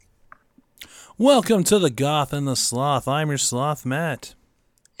Welcome to the Goth and the Sloth. I'm your sloth, Matt.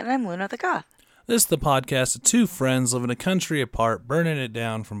 And I'm Luna the Goth. This is the podcast of two friends living a country apart, burning it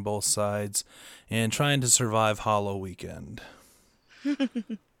down from both sides, and trying to survive Hollow Weekend.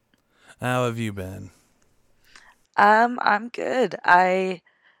 How have you been? I'm good.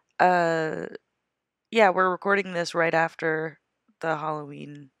 We're recording this right after the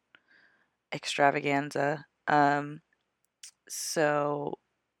Halloween extravaganza. So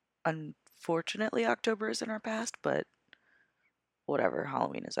unfortunately October is in our past, but whatever,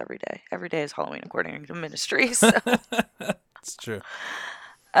 Halloween is every day. Every day is Halloween according to ministry. So It's true.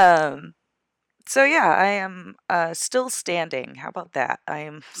 so yeah, I am still standing. How about that? I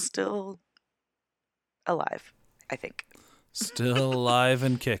am still alive, I think. Still alive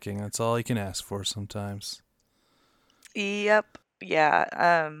and kicking. That's all you can ask for sometimes. Yep.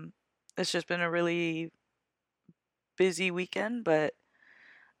 Yeah. It's just been a really busy weekend, but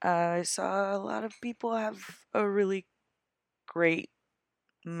I saw a lot of people have a really great,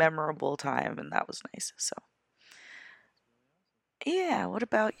 memorable time, and that was nice. So, yeah. What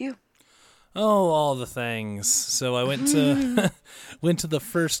about you? Oh, all the things. So I went to went to the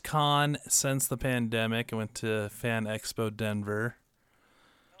first con since the pandemic. I went to Fan Expo Denver.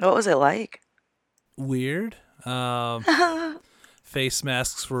 What was it like? Weird. Face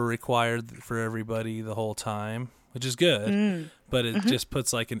masks were required for everybody the whole time, which is good, but it just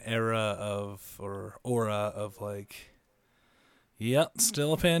puts like an aura of like, yep,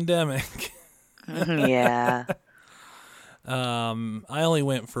 still a pandemic. Yeah. I only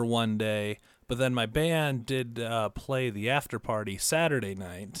went for one day, but then my band did play the after party Saturday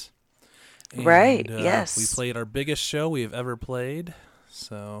night. And, Right. we Yes. played our biggest show we've ever played,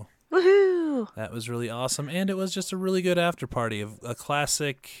 so Woohoo! that was really awesome. And it was just a really good after party, a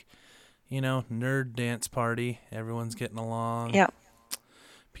classic, nerd dance party. Everyone's getting along. Yeah.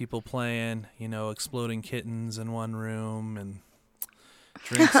 People playing, exploding kittens in one room, and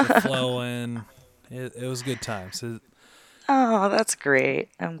drinks are flowing. It was good times. Oh, that's great.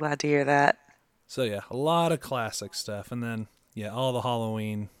 I'm glad to hear that. So yeah, a lot of classic stuff, and then all the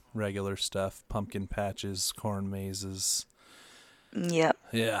Halloween regular stuff: pumpkin patches, corn mazes. Yep.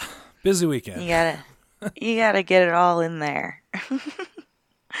 Yeah, busy weekend. You gotta get it all in there.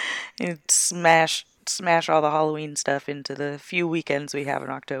 And smash all the Halloween stuff into the few weekends we have in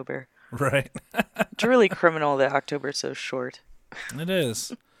October. Right. It's really criminal that October's so short. It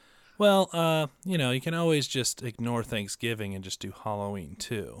is. Well, you can always just ignore Thanksgiving and just do Halloween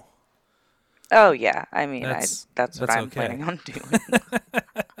too. Oh yeah, I mean, That's what I'm okay. planning on doing.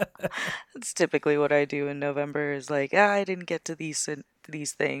 That's typically what I do in November. Is like, I didn't get to these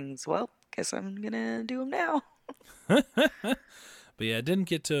things. Well, guess I'm gonna do them now. But yeah, I didn't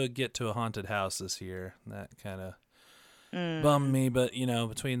get to a haunted house this year. That kind of bummed me. But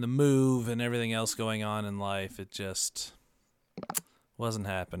between the move and everything else going on in life, it just wasn't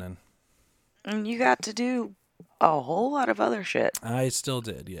happening. And you got to do a whole lot of other shit. I still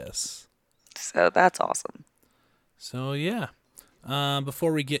did, yes. So that's awesome. So yeah.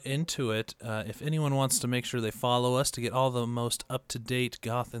 Before we get into it, if anyone wants to make sure they follow us to get all the most up-to-date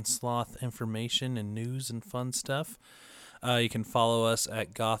Goth and Sloth information and news and fun stuff, you can follow us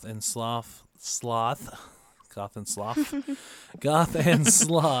at Goth and Sloth Goth and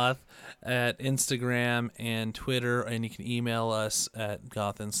Sloth at Instagram and Twitter, and you can email us at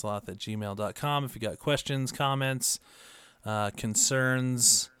gothandsloth@gmail.com if you got questions, comments,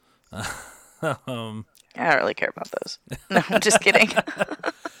 concerns. I don't really care about those. No, I'm just kidding.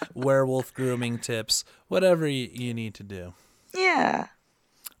 Werewolf grooming tips, whatever you need to do. Yeah.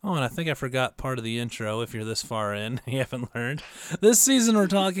 Oh, and I think I forgot part of the intro. If you're this far in, you haven't learned. This season we're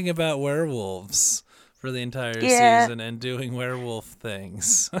talking about werewolves for the entire season and doing werewolf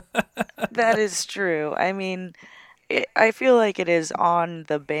things. That is true. I mean, I feel like it is on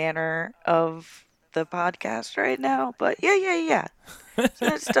the banner of the podcast right now, but yeah. So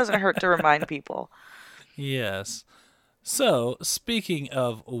it doesn't hurt to remind people. Yes. So, speaking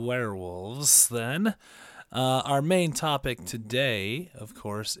of werewolves, then, our main topic today, of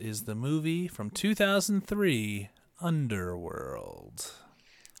course, is the movie from 2003, Underworld.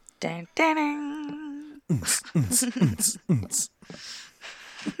 Dun, dun, dun.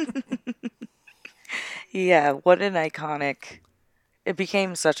 Yeah, what an iconic. It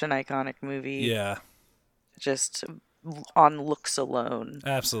became such an iconic movie. Yeah. Just on looks alone.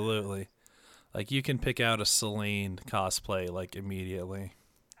 Absolutely. Like, you can pick out a Celine cosplay, like, immediately.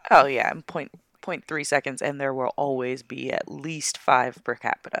 Oh, yeah, in 0.3 seconds, and there will always be at least 5 per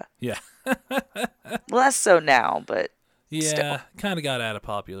capita. Yeah. Less so now, but yeah, kind of got out of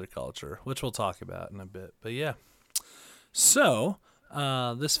popular culture, which we'll talk about in a bit. But yeah. So,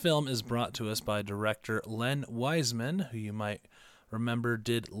 This film is brought to us by director Len Wiseman, who you might remember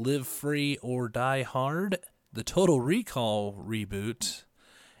did Live Free or Die Hard, the Total Recall reboot,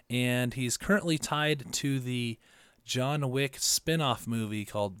 and he's currently tied to the John Wick spin-off movie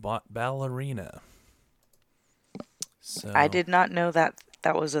called Ballerina. So I did not know that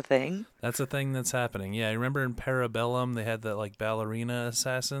was a thing. that's a thing that's happening. Yeah, remember in Parabellum they had the ballerina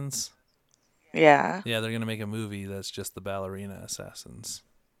assassins? Yeah. Yeah, they're going to make a movie that's just the ballerina assassins.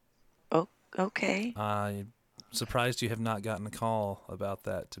 Oh, okay. I'm surprised you have not gotten a call about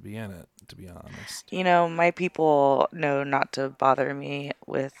that to be in it, to be honest. My people know not to bother me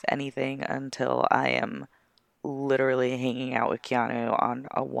with anything until I am literally hanging out with Keanu on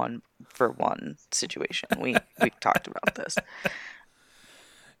a 1-for-1 situation. We've talked about this.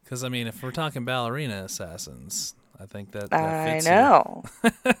 Because, if we're talking ballerina assassins, I think that I fits know.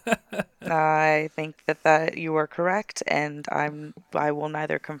 I think that you are correct, and I will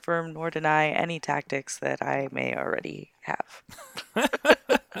neither confirm nor deny any tactics that I may already have.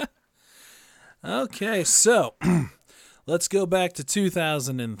 Okay, so let's go back to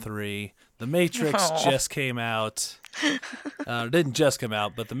 2003. The Matrix just came out. It didn't just come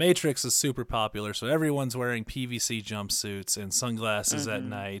out, but The Matrix is super popular, so everyone's wearing PVC jumpsuits and sunglasses at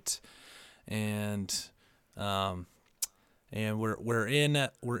night, and we're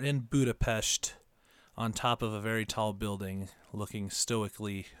in Budapest, on top of a very tall building, looking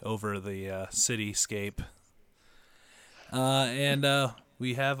stoically over the cityscape, and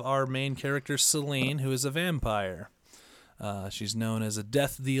we have our main character Celine, who is a vampire. She's known as a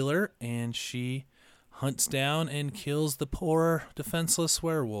death dealer, and she hunts down and kills the poor, defenseless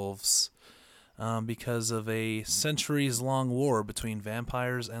werewolves because of a centuries-long war between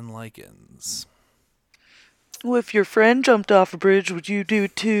vampires and lycans. Well, if your friend jumped off a bridge, would you do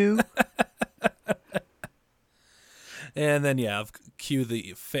it too? And then, cue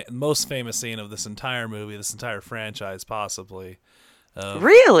the most famous scene of this entire movie, this entire franchise, possibly.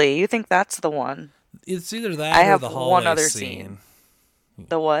 Really? You think that's the one? It's either that I or have the hallway one other scene.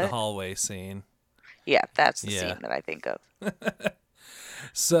 The what? The hallway scene. Yeah, that's the scene that I think of.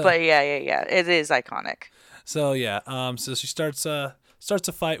 So, but yeah, it is iconic. So so she starts a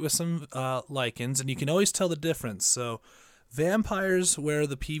fight with some lycans, and you can always tell the difference. So vampires wear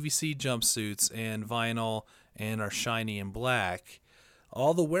the PVC jumpsuits and vinyl and are shiny and black.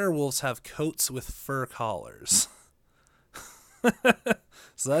 All the werewolves have coats with fur collars.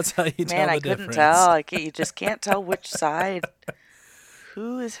 So that's how you tell the difference. Man, I couldn't tell. You just can't tell which side.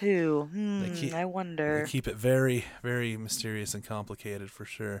 Who is who? I wonder. They keep it very, very mysterious and complicated for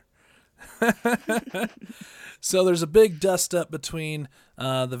sure. So there's a big dust up between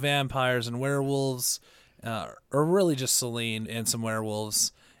the vampires and werewolves, or really just Celine and some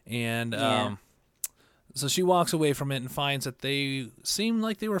werewolves. And so she walks away from it and finds that they seem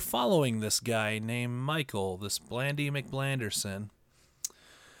like they were following this guy named Michael, this Blandy McBlanderson.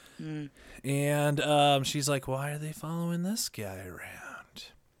 And she's like, why are they following this guy around?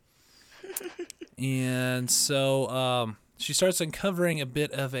 And so she starts uncovering a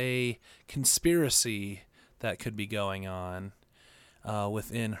bit of a conspiracy that could be going on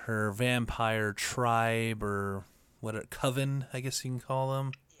within her vampire tribe, or coven, I guess you can call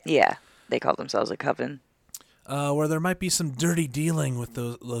them. Yeah, they call themselves a coven. Where there might be some dirty dealing with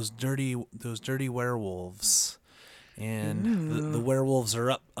those dirty werewolves. And the werewolves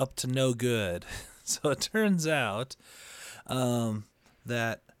are up to no good. So it turns out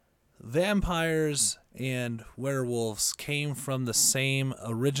that vampires and werewolves came from the same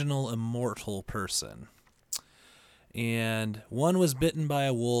original immortal person. And one was bitten by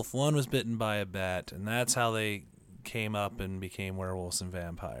a wolf, one was bitten by a bat, and that's how they came up and became werewolves and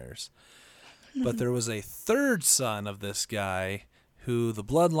vampires. But there was a third son of this guy who the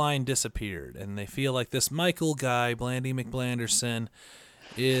bloodline disappeared, and they feel like this Michael guy, Blandy McBlanderson,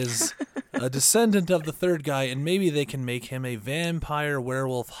 is a descendant of the third guy, and maybe they can make him a vampire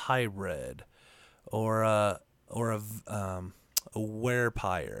werewolf hybrid, or a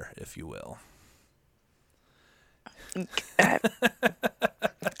werepire, if you will.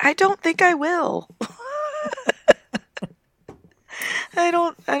 I don't think I will. I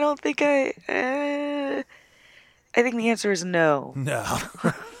don't think I think the answer is no. No.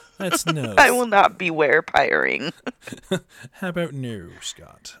 That's no. I will not be werepiring. How about no,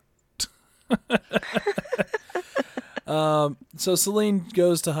 Scott? So Celine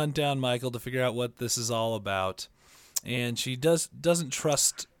goes to hunt down Michael to figure out what this is all about, and she doesn't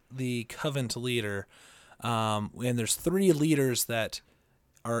trust the Covenant leader. And there's 3 leaders that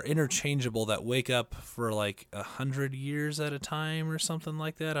are interchangeable that wake up for like 100 years at a time or something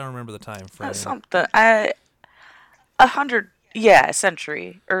like that. I don't remember the time frame. Something. 100 Yeah, a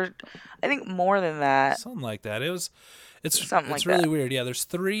century, or I think more than that. Something like that. It's Something it's like really that. weird. Yeah, there's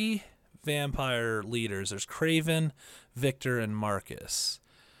three vampire leaders. There's Craven, Victor, and Marcus.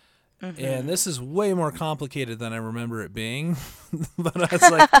 And Hmm. this is way more complicated than I remember it being. But I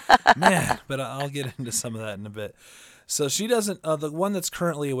was like, man, but I'll get into some of that in a bit. So she doesn't, the one that's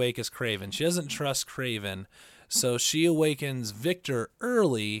currently awake is Craven. She doesn't trust Craven. So she awakens Victor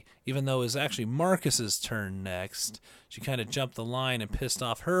early, even though it's actually Marcus's turn next. She kind of jumped the line and pissed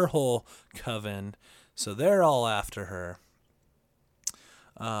off her whole coven. So they're all after her.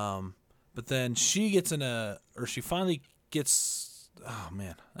 Um, but then she gets or she finally gets, oh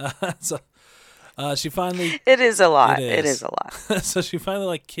man. So she finally, It is a it lot. It is is. a lot. So she finally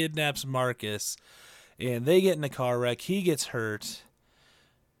like kidnaps Marcus, and they get in a car wreck. He gets hurt,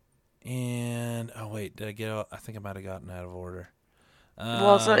 and oh wait, did I get out? I think I might have gotten out of order.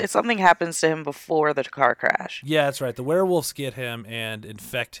 Well, so Um, if something happens to him before the car crash. yeah, that's right. The werewolves get him and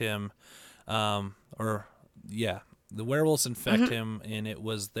infect him. Or yeah, the werewolves infect Hmm. him, and it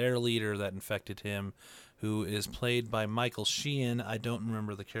was their leader that infected him, who is played by Michael Sheehan. I don't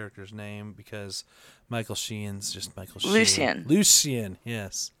remember the character's name because Michael Sheen's just Michael Sheen. Lucian. Lucien,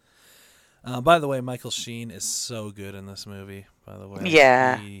 yes. By the way, Michael Sheen is so good in this movie. By the way,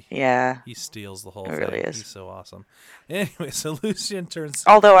 Yeah, he yeah, he steals the whole it really thing. is. He's so awesome. Anyway, so Lucien turns.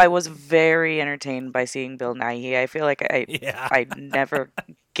 Although I was very entertained by seeing Bill Nighy, I feel like Yeah, I never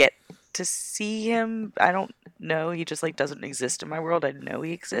get to see him. I don't know. He just like doesn't exist in my world. I know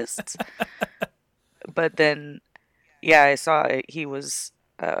he exists, but then yeah, I saw it. He was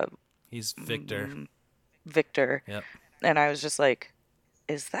uh, he's Victor. mm, Victor, Yep. and I was just like,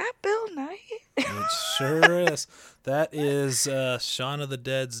 "Is that Bill Nighy?" It sure is. That is Shaun of the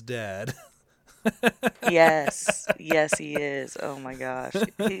Dead's dad. Yes, yes, he is. Oh my gosh,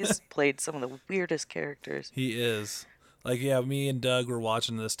 he's played some of the weirdest characters. He is. Like, yeah, me and Doug were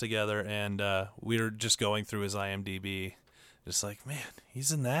watching this together, and we were just going through his IMDb. Just like, man,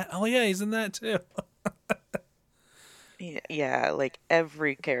 he's in that? Oh, yeah, he's in that too. Yeah, like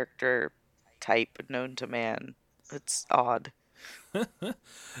every character type known to man. It's odd.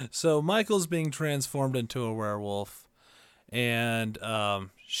 So Michael's being transformed into a werewolf, and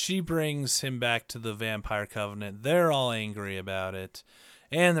she brings him back to the Vampire Covenant. They're all angry about it,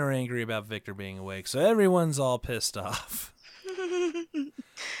 and they're angry about Victor being awake. So everyone's all pissed off.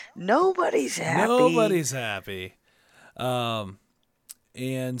 Nobody's happy. Nobody's happy. Um,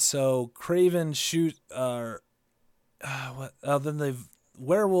 and so Craven what? Then the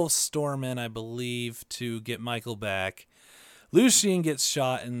werewolves storm in, I believe, to get Michael back. Lucien gets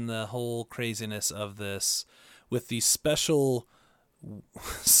shot in the whole craziness of this with these special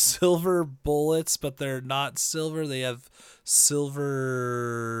silver bullets, but they're not silver. They have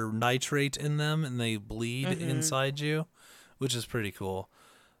silver nitrate in them, and they bleed Hmm. inside you, which is pretty cool.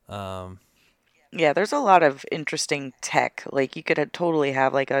 Um, Yeah, there's a lot of interesting tech. Like you could totally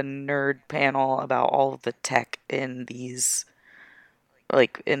have like a nerd panel about all of the tech in these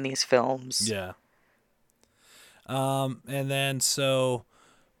films. yeah. And then so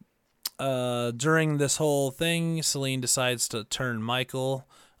during this whole thing, Celine decides to turn Michael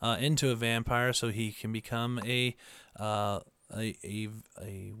into a vampire so he can become uh, a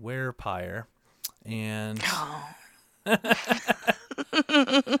werepire. And Oh. how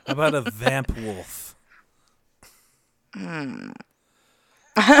about a vamp wolf? Hmm.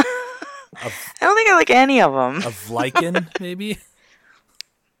 A, I don't think I like any of them. a Vlycan, maybe? A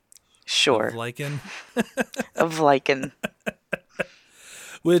Sure, Vlycan? of lichen. I'll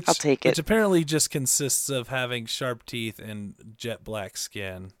Which take which it. apparently just consists of having sharp teeth and jet black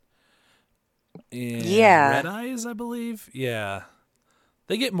skin. And red Yeah. eyes, I believe? Yeah.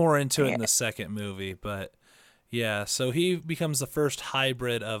 They get more into it Yeah. in the second movie, but yeah, so he becomes the first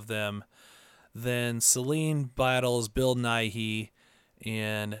hybrid of them. Then Celine battles Bill Nighy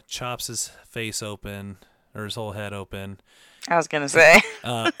and chops his face open, or his whole head open. I was gonna say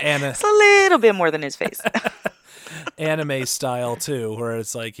Anna it's a little bit more than his face. anime style too, where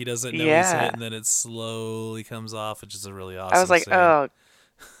it's like he doesn't know he's hit Yeah. and then it slowly comes off, which is a really I was awesome like, scene. oh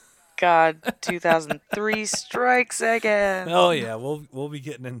God, 2003 strikes Oh again. yeah, we'll be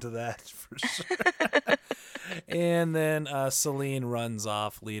getting into that for sure. And then Celine runs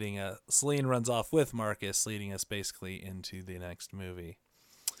off with Marcus, leading us basically into the next movie.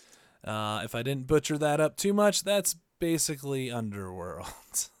 If I didn't butcher that up too much, that's basically Underworld.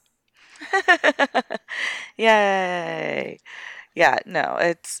 Yay. Yeah, no,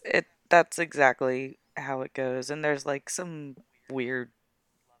 that's exactly how it goes. And there's like some weird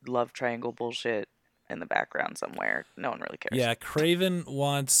love triangle bullshit in the background somewhere. No one really cares. Yeah, Craven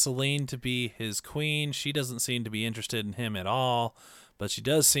wants Celine to be his queen. She doesn't seem to be interested in him at all, but she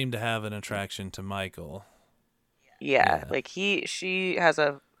does seem to have an attraction to Michael. Yeah, Yeah. like she has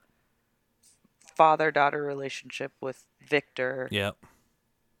a father-daughter relationship with Victor Yep.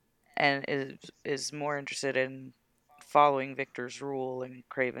 and is more interested in following Victor's rule, and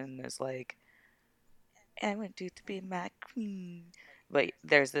Craven is like, I want you to be my queen. But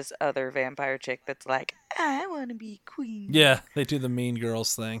there's this other vampire chick that's like, I want to be queen. Yeah, they do the Mean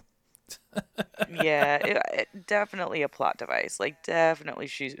Girls thing. Yeah, definitely a plot device. Like, definitely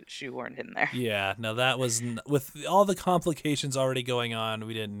shoehorned in there. Yeah, no, that was with all the complications already going on.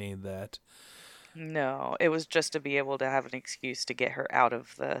 We didn't need that. No, it was just to be able to have an excuse to get her out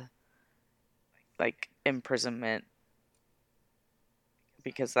of the like imprisonment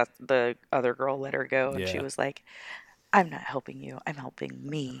because that the other girl let her go and she Yeah. was like, I'm not helping you, I'm helping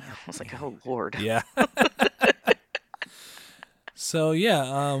me. I was like, oh Lord. Yeah. So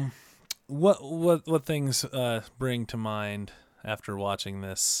yeah, what things bring to mind after watching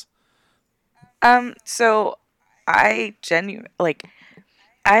this? So I like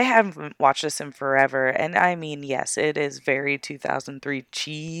I haven't watched this in forever, and I mean, yes, it is very 2003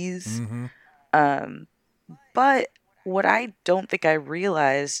 cheese. Mm-hmm. Um, but what I don't think I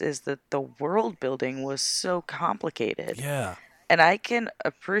realized is that the world building was so complicated. Yeah. And I can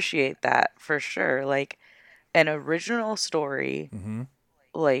appreciate that for sure. Like an original story, Mm-hmm.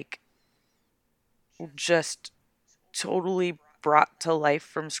 like just totally brought to life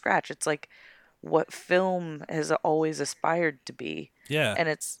from scratch. It's like what film has always aspired to be. Yeah. And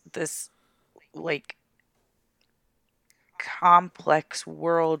it's this like complex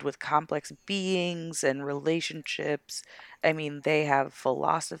world with complex beings and relationships. I mean, they have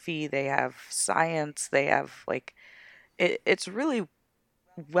philosophy, they have science, they have like it's really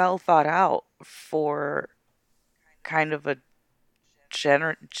well thought out for kind of a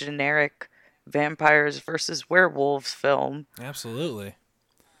generic vampires versus werewolves film. Absolutely.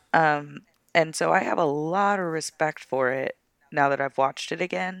 Um, and so I have a lot of respect for it now that I've watched it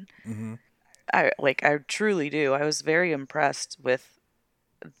again. Mm-hmm. I truly do. I was very impressed with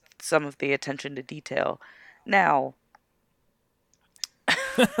some of the attention to detail. Now,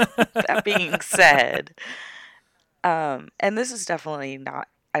 that being said, and this is definitely not,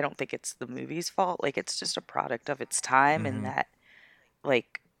 I don't think it's the movie's fault. Like, it's just a product of its time, and Mm-hmm. that,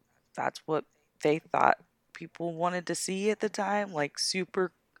 like, that's what they thought people wanted to see at the time. Like,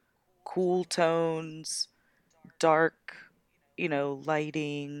 super cool tones, dark,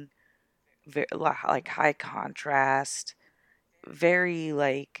 lighting, like high contrast, very,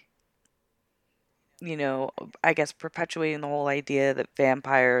 like, you know, I guess perpetuating the whole idea that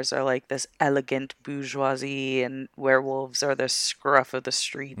vampires are like this elegant bourgeoisie and werewolves are the scruff of the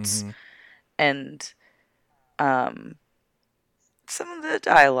streets. Mm-hmm. And um some of the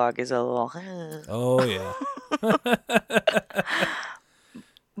dialogue is a little Oh yeah.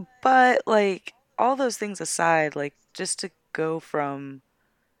 but like all those things aside, like just to go from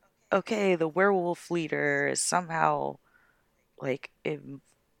okay, the werewolf leader is somehow like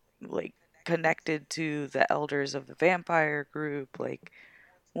like connected to the elders of the vampire group, like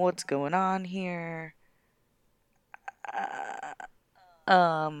what's going on here?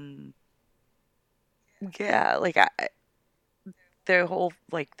 Um, yeah, like their whole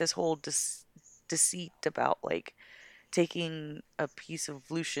like this whole deceit about like taking a piece of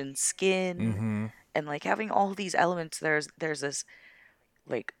Lucian's skin Mm-hmm. and like having all these elements. There's this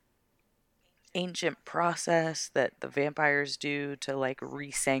like ancient process that the vampires do to like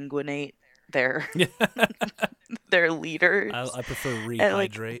resanguinate their Yeah. their leaders, I prefer and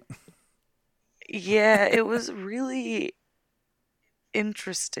like rehydrate. yeah, it was really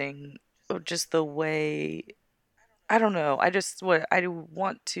interesting. Just the way I don't know. I just what I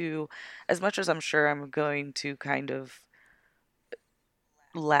want to, as much as I'm sure I'm going to kind of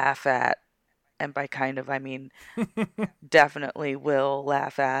laugh at, and by kind of I mean definitely will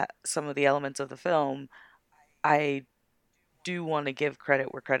laugh at some of the elements of the film. I do want to give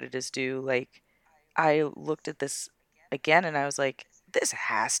credit where credit is due. Like I looked at this again and I was like, this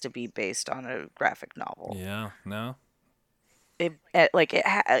has to be based on a graphic novel. Yeah. No.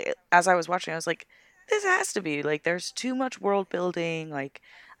 As I was watching, I was like, this has to be like there's too much world building. Like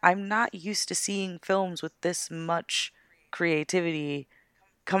I'm not used to seeing films with this much creativity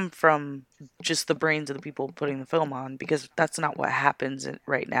come from just the brains of the people putting the film on, because that's not what happens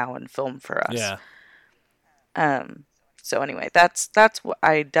right now in film for us. Yeah. Um, So anyway, that's what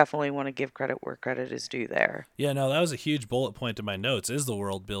I definitely want to give credit where credit is due there. Yeah, no, that was a huge bullet point in my notes. Is the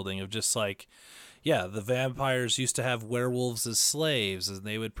world building of just like, yeah, the vampires used to have werewolves as slaves, and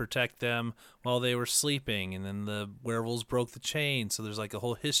they would protect them while they were sleeping, and then the werewolves broke the chain, so there's like a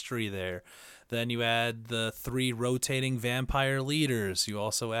whole history there. Then you add the three rotating vampire leaders. You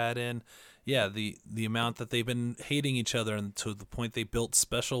also add in, yeah, the amount that they've been hating each other, and to the point they built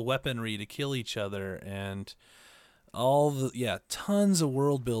special weaponry to kill each other, and all the, yeah, tons of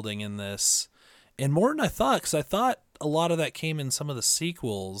world building in this, and more than I thought, because I thought a lot of that came in some of the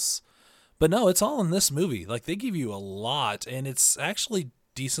sequels, but no, it's all in this movie. Like, they give you a lot, and it's actually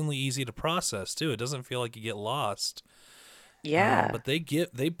decently easy to process too. It doesn't feel like you get lost. Yeah. But they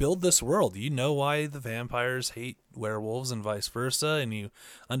build this world. You know why the vampires hate werewolves and vice versa, and you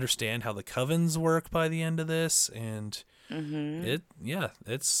understand how the covens work by the end of this, and Mhm.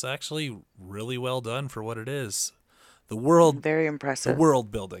 it's actually really well done for what it is. Very The impressive.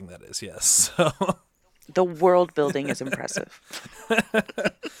 world building, that is, yes. So, The world building is impressive,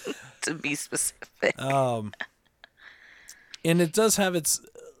 to be specific. um, and it does have its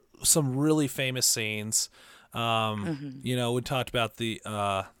some really famous scenes. Mhm. We talked about the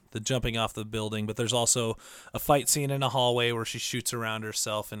jumping off the building, but there's also a fight scene in a hallway where she shoots around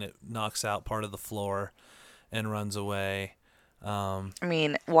herself and it knocks out part of the floor and runs away. Um, I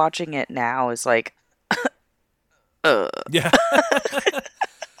mean, watching it now is like, uh. yeah.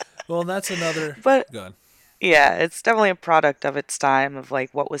 Well, that's another. But Go on. yeah, it's definitely a product of its time of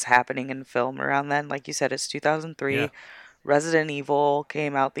like what was happening in film around then. Like you said, it's Yeah. 2003. Resident Evil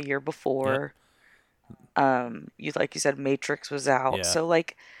came out the year Yep. before. You like you said, Matrix was out. Yeah. So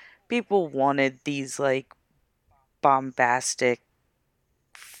like people wanted these like bombastic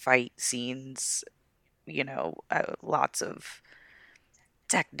fight scenes. Lots of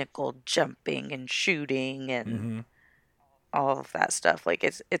technical jumping and shooting and Mm-hmm. all of that stuff. Like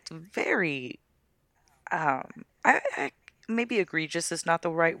it's very I maybe egregious is not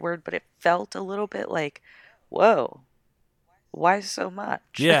the right word, but it felt a little bit like, whoa, why so much?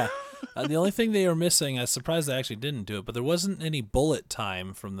 Yeah. The only thing they were missing, I was surprised they actually didn't do it, but there wasn't any bullet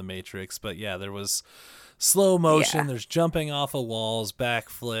time from the Matrix. But yeah, there was slow motion. Yeah. There's jumping off of walls,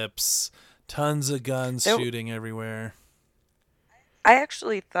 backflips, tons of guns There, shooting everywhere. I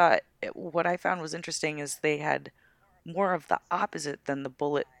actually thought what I found was interesting is they had more of the opposite than the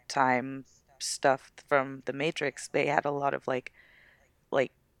bullet time stuff from the Matrix. They had a lot of like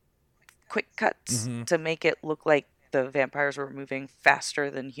quick cuts Mm-hmm. to make it look like the vampires were moving faster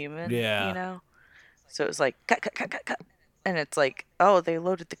than human, Yeah. So it was like cut, cut, cut, cut, cut. And it's like, oh, they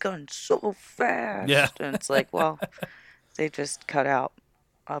loaded the gun so Yeah. fast. And it's like, well, they just cut out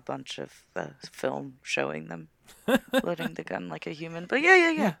a bunch of the film showing them loading the gun like a human. But yeah,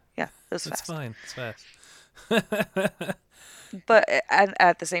 yeah, Yeah. yeah, yeah, it was It's fast. fine. It's fast. But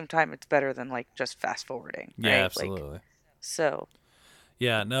at the same time, it's better than like just fast forwarding, Yeah, right? Like, absolutely. so,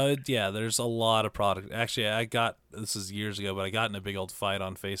 Yeah, no, there's a lot of product. Actually, this is years ago, but I got in a big old fight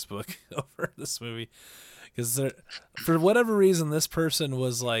on Facebook over this movie because for whatever reason, this person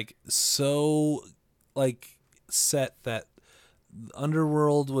was like so like set that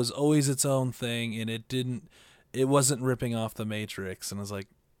Underworld was always its own thing, and it wasn't ripping off the Matrix, and I was like,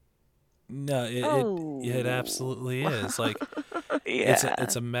 no, it oh, absolutely is. Like, yeah.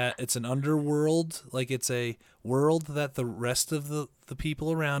 it's an underworld, like it's a world that the rest of the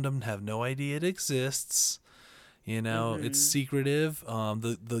people around them have no idea it exists. It's Mm-hmm. secretive.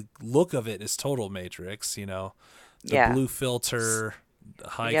 The look of it is total Matrix. The Yeah. blue filter,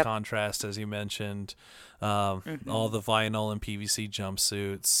 high Yep. contrast, as you mentioned, all Mm-hmm. the vinyl and PVC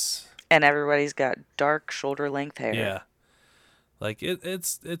jumpsuits. And everybody's got dark shoulder length Yeah, hair. like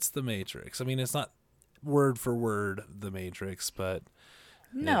it's the Matrix. I mean, it's not word for word the Matrix, but it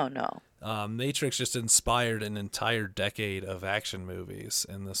No, no. Matrix just inspired an entire decade of action movies,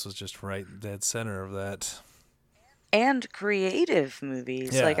 and this was just right dead center of that. And creative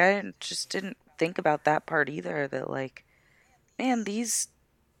movies. Like Yeah, just didn't think about that part either. That like, man, these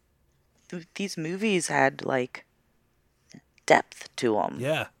movies had like depth to them.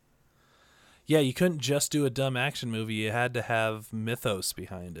 yeah, yeah. You couldn't just do a dumb action movie; you had to have mythos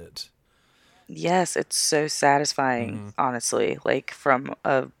behind it. Yes, it's so satisfying, Hmm. honestly. Like from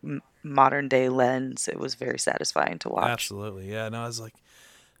a modern day lens, it was very satisfying to watch. Absolutely, yeah. No, I was like,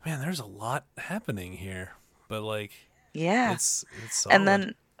 man, there's a lot happening here, but like, Yeah. it's And solid.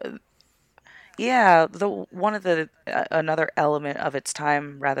 then yeah, the one of the another element of its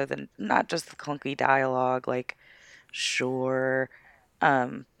time rather than not just the clunky dialogue like sure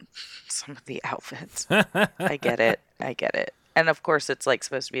um some of the outfits. I get it. I get it. And of course it's like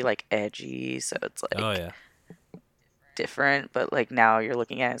supposed to be like edgy, so it's Oh like yeah, different, but like now you're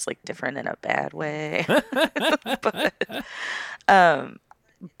looking at it as like different in a bad way. but um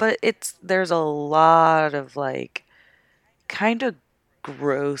but it's there's a lot of like kind of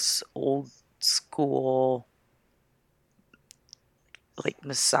gross old school like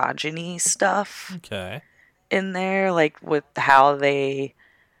misogyny stuff Okay. in there, like with how they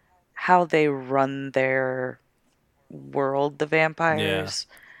run their world, the Yeah. vampires,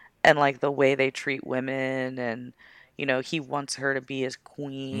 and like the way they treat women, and he wants her to be his Mm-hmm.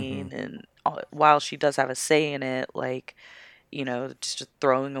 queen, and while she does have a say in it, like just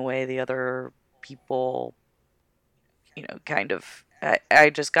throwing away the other people, kind of. I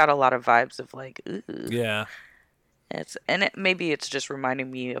just got a lot of vibes of like, ooh, Yeah. maybe it's just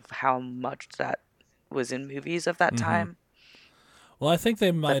reminding me of how much that was in movies of that Mm-hmm. time, Well, I think they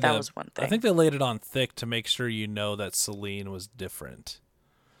but might that have. was one I think thing. they laid it on thick to make sure you know that Celine was different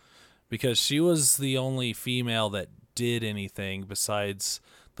because she was the only female that did anything besides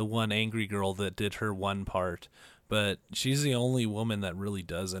the one angry girl that did her one part. But she's the only woman that really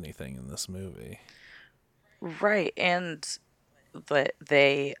does anything in this movie. Right, and but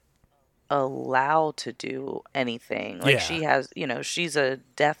they allow to do anything. Like Yeah. she has, she's a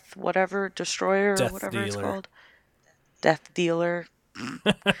death whatever destroyer or Death whatever it's dealer. called, death dealer.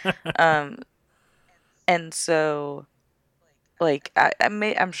 Um, and so like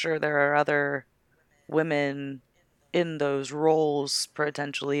I'm sure there are other women in those roles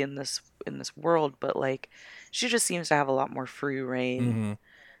potentially in this world, but like she just seems to have a lot more free reign Mm-hmm.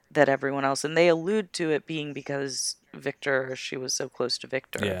 than everyone else, and they allude to it being because Victor, she was so close to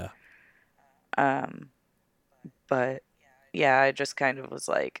Victor. Yeah. Um, but yeah, I just kind of was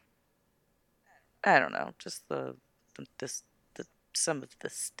like, I don't know, just this the some of the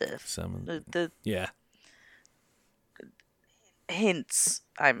stuff, Some. the Yeah. hints.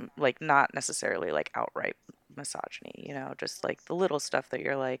 I'm like not necessarily like outright misogyny, just like the little stuff that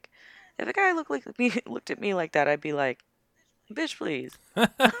you're like, if a guy looked like me looked at me like that, I'd be like, bitch, please,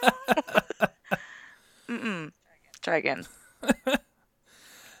 mm, try again.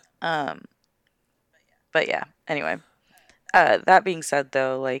 Um, but yeah. Anyway, that being said,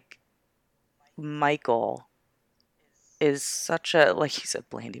 though, like Michael is such a like you said,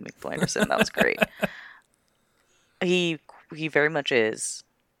 Blandy McBlanderson. That was great. He he very much is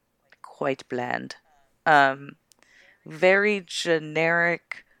quite bland. Um, very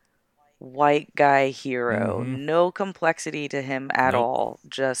generic white guy hero. Mm-hmm. No complexity to him at Nope. all.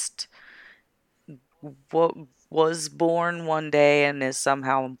 Just what was born one day and is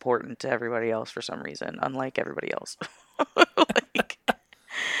somehow important to everybody else for some reason, unlike everybody else. Like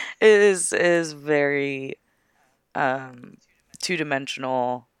it is very um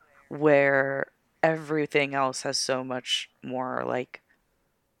two-dimensional, where everything else has so much more like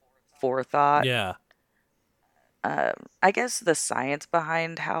forethought. Yeah. I guess the science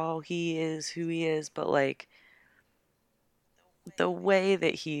behind how he is who he is, but like the way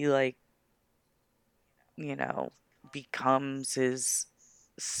that he like you know becomes his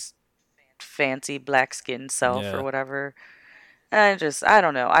s- fancy black skinned self or Yeah. whatever. I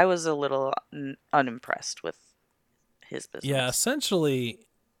don't know. I was a little unimpressed with his Yeah. business. Essentially,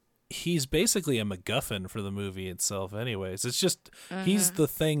 he's basically a MacGuffin for the movie itself. Anyways, it's just he's Hmm. the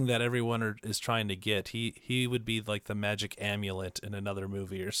thing that everyone is trying to get. He would be like the magic amulet in another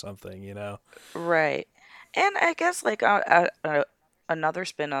movie or something. You know? Right. And I guess like another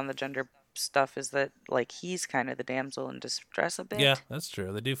spin on the gender stuff is that like he's kind of the damsel in distress a Yeah, bit. that's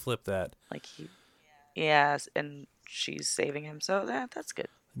true. They do flip that. Like yes, and she's saving him, so that's good.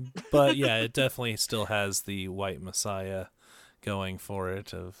 But yeah, it definitely still has the white messiah going for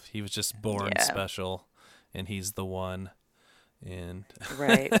it. Of he was just born Yeah. special, and he's the one. And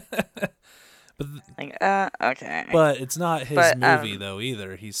Right. but Like okay. but it's not his But movie though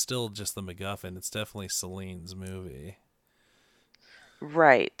either. He's still just the MacGuffin. It's definitely Celine's movie.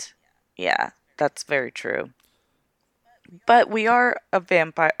 right. Yeah, that's very true. But we are a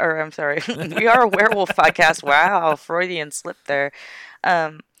vampire, or I'm sorry, we are a werewolf podcast. Wow, Freudian slip there.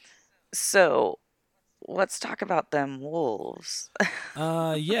 Um, so let's talk about them wolves.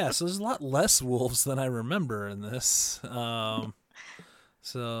 Yeah. So there's a lot less wolves than I remember in this.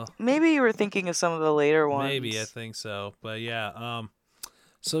 So Maybe you were thinking of some of the later maybe I ones. think so. But yeah.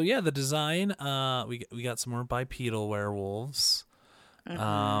 So yeah, the design. We got some more bipedal werewolves.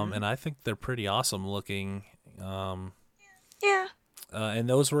 Mm-hmm. And I think they're pretty awesome looking. Yeah, And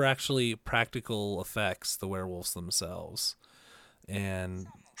those were actually practical effects, the werewolves themselves. And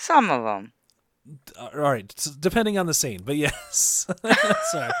some of them. All right, depending on the scene, but yes.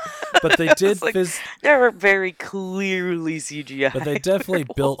 Sorry, but they did It's like they were very clearly but they CGI definitely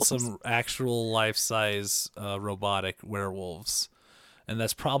built werewolves. some actual life size robotic werewolves, and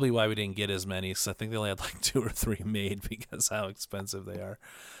that's probably why we didn't get as many. So I think they only had like two or three made because how expensive they are.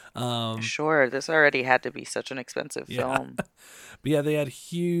 Um, Sure, this already had to be such an expensive yeah, film. but yeah, they had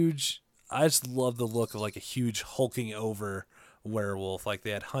huge. I just love the look of like a huge hulking over werewolf. Like they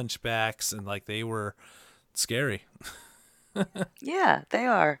had hunchbacks and like they were scary. Yeah, they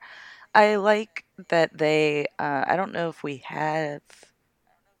are. I like that they. I don't know if we have.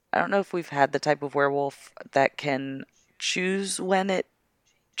 I don't know if we've had the type of werewolf that can choose when it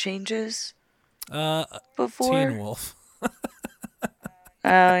changes Uh, Teen before. Wolf.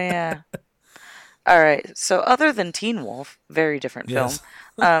 Oh yeah. All right. So other than Teen Wolf, very different film. Yes.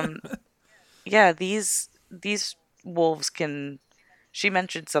 Um, yeah, these wolves can. She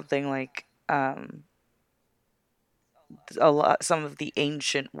mentioned something like a lot. Some of the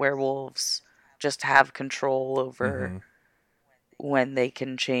ancient werewolves just have control over Mm-hmm. when they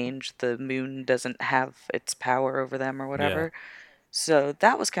can change. The moon doesn't have its power over them or Yeah. whatever. So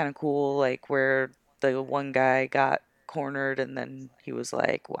that was kind of cool, like where the one guy got cornered and then he was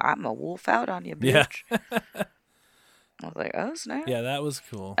like, "Well, I'm a wolf out on you, Yeah. bitch." I was like, "Oh, snap." Yeah, that was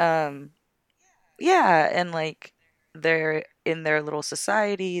cool. Um, yeah, and like they're in their little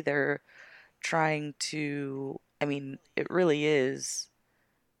society, they're trying to, I mean, it really is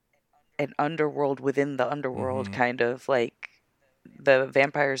an underworld within the underworld, Mm-hmm. kind of like the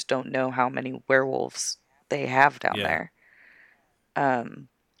vampires don't know how many werewolves they have down Yeah. there. Um,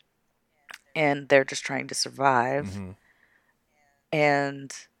 and they're just trying to survive. Mm-hmm.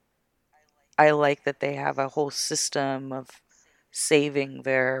 And I like that they have a whole system of saving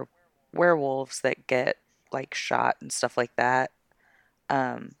their werewolves that get like shot and stuff like that.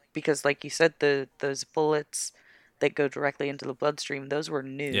 Because like you said, those bullets that go directly into the bloodstream, those were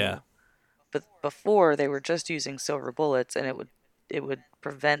Yeah. new. But before they were just using silver bullets and it would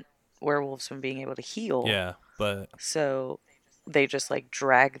prevent werewolves from being able to heal. Yeah. But So they just like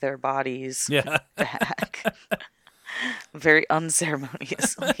drag their bodies yeah. back very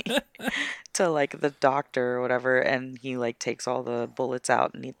unceremoniously to like the doctor or whatever, and he like takes all the bullets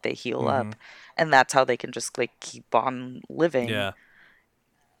out and they heal Mm-hmm. up, and that's how they can just like keep on living. Yeah.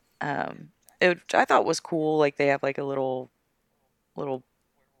 um I thought was cool, like they have like a little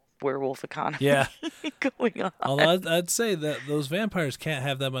werewolf economy Yeah. going on. Although I'd say that those vampires can't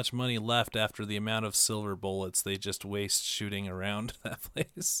have that much money left after the amount of silver bullets they just waste shooting around that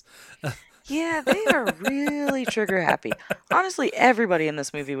place. Yeah, they are really trigger happy. Honestly, everybody in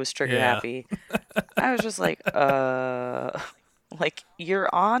this movie was trigger Yeah. happy. I was just like, like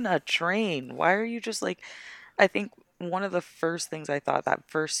you're on a train. Why are you just like, I think one of the first things I thought, that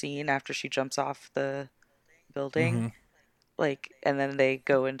first scene after she jumps off the building, Mm-hmm. like, and then they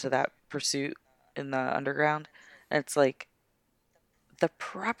go into that pursuit in the underground, and it's like the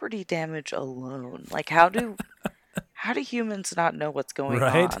property damage alone. Like, how do humans not know what's going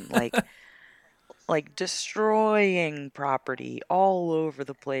Right. on? Like destroying property all over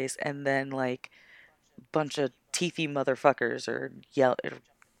the place, and then like bunch of teethy motherfuckers are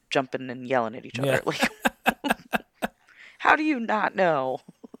jumping and yelling at each Yeah. other. Like, how do you not know?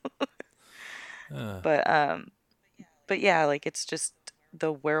 Uh, But but yeah, like it's just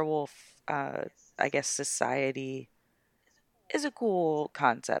the werewolf. I guess society is a cool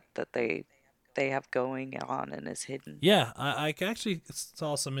concept that they have going on and is hidden. yeah. I actually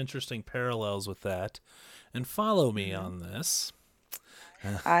saw some interesting parallels with that. And follow me Hmm. on this.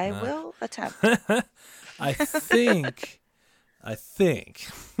 I Uh, will attempt. I think. I think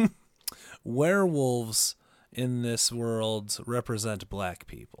werewolves in this world represent black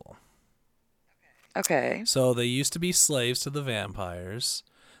people. Okay. So they used to be slaves to the vampires.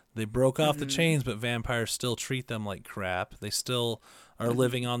 They broke off the Hmm. chains, but vampires still treat them like crap. They still are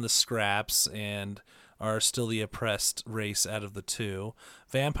living Hmm. on the scraps and are still the oppressed race out of the two.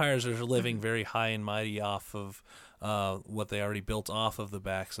 Vampires are living Hmm. very high and mighty off of what they already built off of the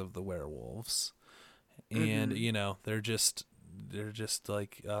backs of the werewolves, and Hmm. they're just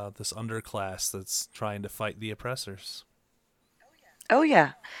like this underclass that's trying to fight the oppressors. Oh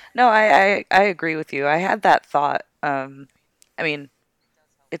yeah. No, I agree with you. I had that thought. I mean,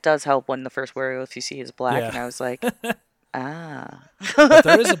 it does help when the first werewolf you see is black, Yeah, and I was like, ah. but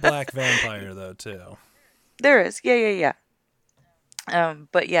there is a black vampire though too. There is. Yeah, yeah, yeah.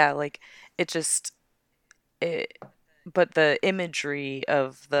 But yeah, like it just it but the imagery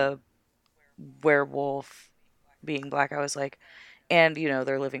of the werewolf being black, I was like, and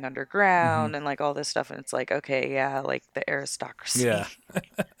they're living Mm-hmm. underground and like all this stuff, and it's like, okay, yeah, like the aristocracy, Yeah.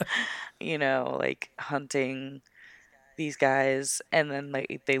 like hunting these guys, and then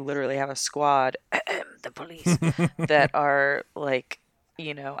like they literally have a squad, the police, that are like,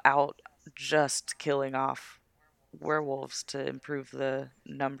 out just killing off werewolves to improve the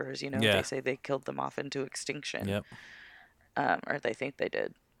numbers. They Yeah. say they killed them off into extinction, Yep. or they think they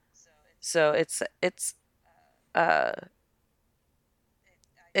did. So uh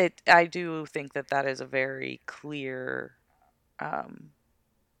I do think that that is a very clear, um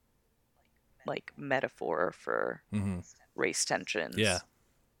like, metaphor for Mm-hmm. race Yeah. tensions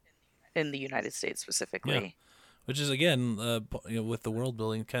in the United States Yeah. specifically. Which is again, with the world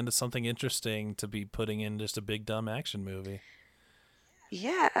building, kind of something interesting to be putting in just a big dumb action movie.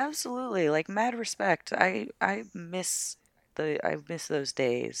 Yeah, absolutely. Like, mad respect. I miss those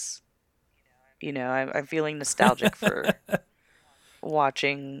days. I'm feeling nostalgic for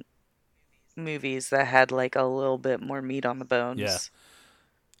watching movies that had like a little bit more meat on the Yeah. bones.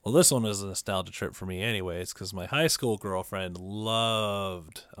 Well, this one is a nostalgia trip for me, anyways, because my high school girlfriend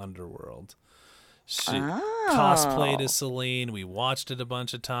loved Underworld. She cosplayed as Oh. Celine. We watched it a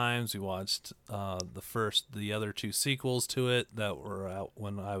bunch of times. We watched the other two sequels to it that were out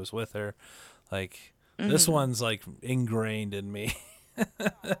when I was with her. Like, this Mhm. one's like ingrained in me.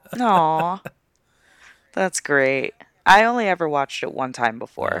 Aw, that's great. I only ever watched it one time Oh.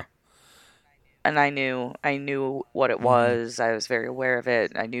 before, and I knew what it Mm-hmm. was. I was very aware of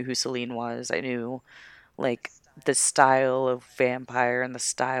it. I knew who Celine was. I knew like the style of vampire and the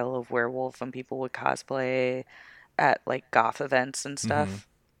style of werewolf, and people would cosplay at like goth events and Mm-hmm. stuff.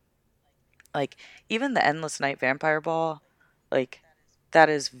 Like, even the Endless Night Vampire Ball, like, that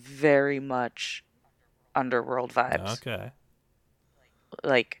is very much underworld vibes. Okay.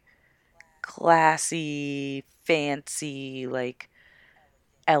 Like, classy, fancy, like,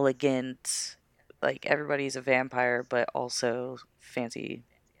 elegant. Like, everybody's a vampire, but also fancy,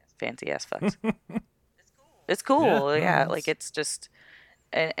 fancy ass fucks. It's Yeah. cool, No, yeah. Like, that's it's just,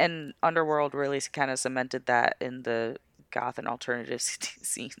 and Underworld really kind of cemented that in the goth and alternative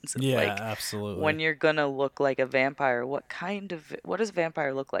scenes of yeah, like, absolutely. when you're gonna look like a vampire, what does a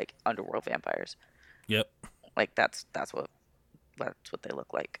vampire look like? Underworld vampires. Yep. Like, that's what they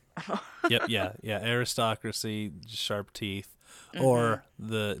look like. Yep. Yeah. Yeah. Aristocracy, sharp teeth, Mhm. or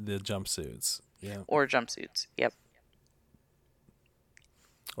the jumpsuits. Yeah. Or jumpsuits. Yep.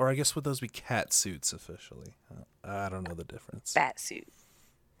 Or I guess would those be cat suits officially? I don't know the difference. Bat suit.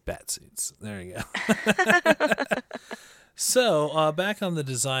 Bat suits. There you go. So, back on the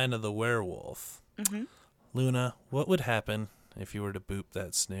design of the werewolf. Mhm. Luna, what would happen if you were to boop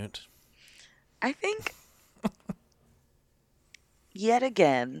that snoot? I think, yet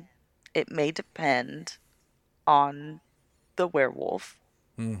again, it may depend on the werewolf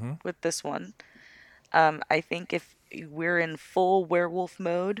Mm-hmm. with this one. I think if we're in full werewolf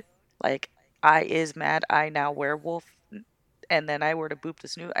mode, like, I is mad, I now werewolf, and then I were to boop the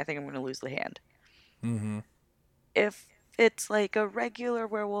snoot, I think I'm going to lose the hand. Mm-hmm. If it's like a regular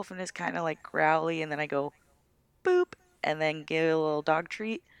werewolf and is kind of like growly, and then I go boop and then give it a little dog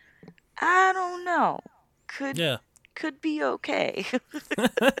treat, I don't know. Could Yeah. could be okay.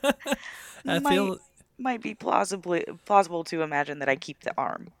 I might feel might be plausible to imagine that I keep the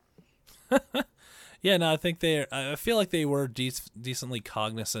arm. Yeah, no, I think I feel like they were decently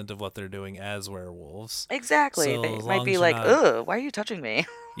cognizant of what they're doing as werewolves. Exactly. So They as might long be as you're like, not, "Ugh, why are you touching me?"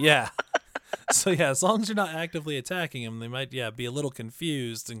 yeah. So yeah, as long as you're not actively attacking them, they might be a little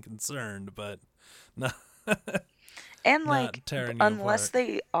confused and concerned, but not And like, not tearing you unless apart.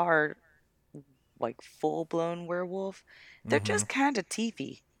 they are like full-blown werewolf, they're Mm-hmm. just kind of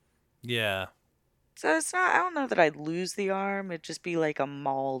teethy. Yeah. So it's not, I don't know that I'd lose the arm. It'd just be like a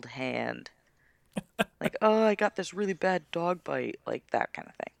mauled hand. Like, "Oh, I got this really bad dog bite," like that kind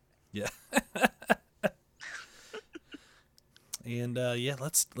of thing. Yeah. And yeah,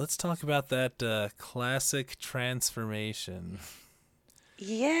 let's talk about that classic transformation.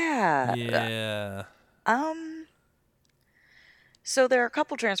 Yeah. Yeah. Um so there are a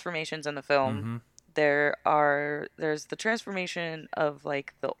couple transformations in the film. Mm-hmm. There's the transformation of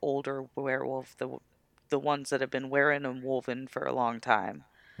like the older werewolf, the ones that have been wearing and woven for a long time.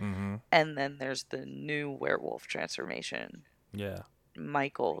 Mm-hmm. And then there's the new werewolf transformation. Yeah.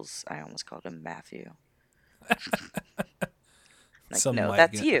 Michael's, I almost called him Matthew. Like, Some no, white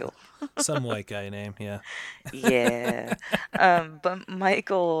that's guy, you. some white guy name. Yeah. Yeah. But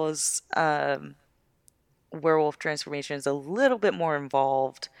Michael's werewolf transformation is a little bit more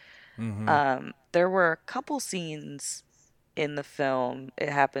involved. Mm-hmm. There were a couple scenes in the film. It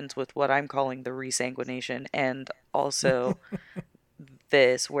happens with what I'm calling the resanguination, and also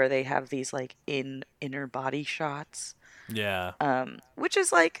this where they have these like inner body shots, Yeah. which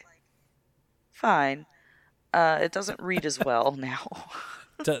is like fine. It doesn't read as well now.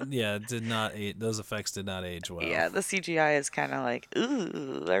 Yeah, it did not age, those effects did not age well. Yeah, the CGI is kind of like,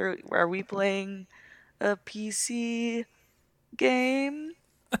 ooh, are we playing a PC game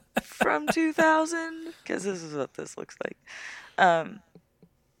from 2000? Because this is what this looks like. Um,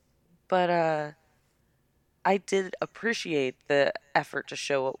 but I did appreciate the effort to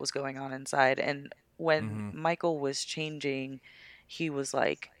show what was going on inside. And when Mhm. Michael was changing, he was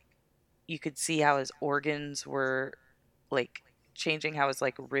like, you could see how his organs were like changing, how his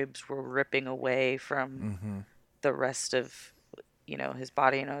like ribs were ripping away from Mhm. the rest of, his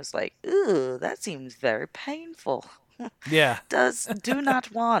body. And I was like, ooh, that seems very painful. Yeah. Do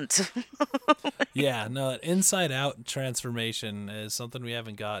not want. Yeah, no, inside out transformation is something we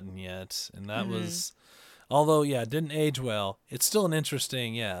haven't gotten yet. And that Hmm. was, although, yeah, it didn't age well, it's still an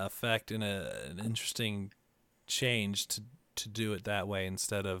interesting, yeah, effect and an interesting change to do it that way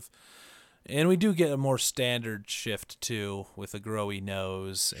instead of. And we do get a more standard shift too, with a growy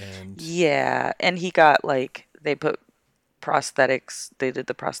nose and. Yeah, and he got like they put prosthetics. They did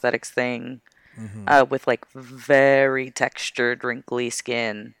the prosthetics thing Hmm. with like very textured, wrinkly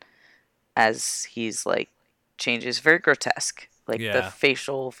skin as he's like changes. Very grotesque. Like the Yeah.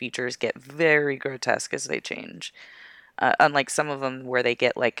 facial features get very grotesque as they change. Unlike some of them where they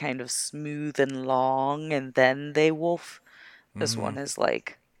get like kind of smooth and long and then they wolf. This Hmm. one is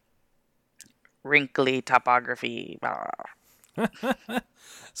like wrinkly topography.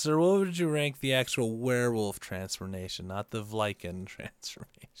 So, what would you rank the actual werewolf transformation, not the Viking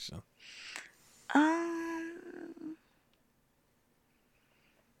transformation? Um,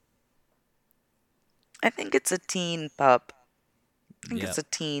 I think it's a teen pup. I think it's Yep. a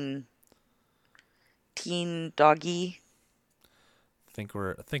teen doggy. I think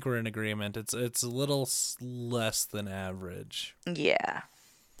we're in agreement. It's a little less than average. Yeah,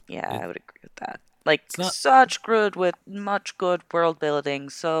 yeah, It I would agree with that. it's Like not. such good with much good world building,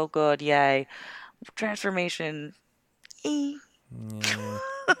 so good, yay. Transformation, eh. Yeah.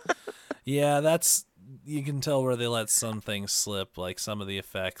 Yeah, that's you can tell where they let some things slip, like some of the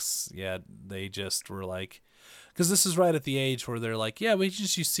effects. Yeah, they just were like, because this is right at the age where they're like, yeah, we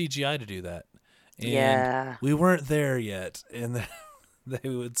just use CGI to do that, and Yeah, we weren't there yet, and they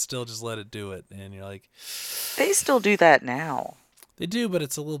would still just let it do it, and you're like, they still do that now. they do, but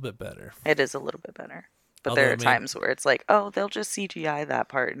it's a little bit better. It is a little bit better. But Although there it are made, times where it's like, oh, they'll just CGI that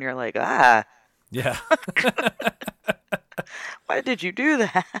part, and you're like, ah, yeah, why did you do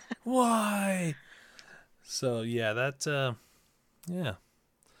that? why? So yeah, yeah.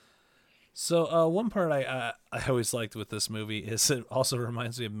 So one part I always liked with this movie is it also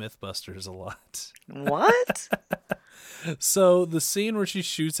reminds me of MythBusters a lot. What? So the scene where she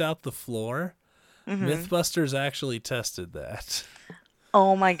shoots out the floor, Mm-hmm. MythBusters actually tested that.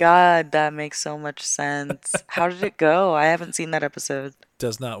 Oh my god, that makes so much sense. How did it go? I haven't seen that episode.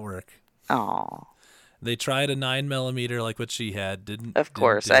 Does not work. Oh, They tried a 9 millimeter like what she had, of didn't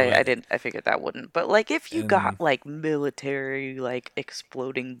course. do I it, didn't. I figured that wouldn't. But like, if you got and like military, like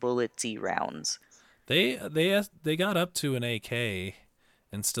exploding bulletsy rounds, they got up to an AK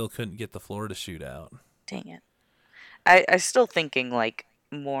and still couldn't get the floor to shoot out. dang it. I still thinking like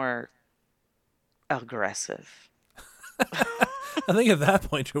more aggressive. I think at that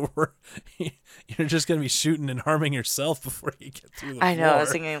point you're just gonna be shooting and harming yourself before you get through the I know. I was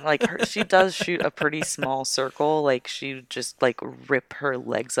floor. thinking like she does shoot a pretty small circle. Like she would just like rip her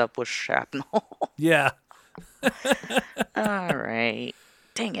legs up with shrapnel. Yeah. All right.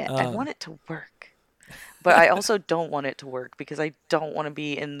 Dang it. I Um, want it to work. But I also don't want it to work because I don't want to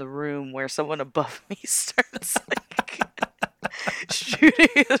be in the room where someone above me starts like shooting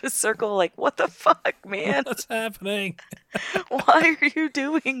in a circle. Like, what the fuck, man? what's happening? Why are you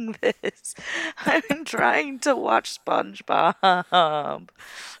doing this? I'm trying to watch SpongeBob.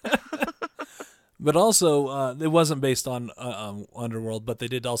 But also, it wasn't based on Underworld, but they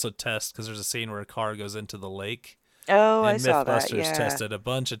did also test because there's a scene where a car goes into the lake, Oh, I and saw that. MythBusters Yeah. tested a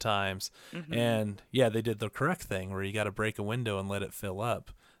bunch of times, Hmm. and yeah, they did the correct thing where you got to break a window and let it fill up,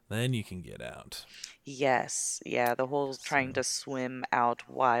 then you can get out. Yes. Yeah. The whole trying So, to swim out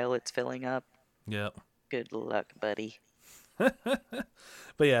while it's filling up. yep. Good luck, buddy.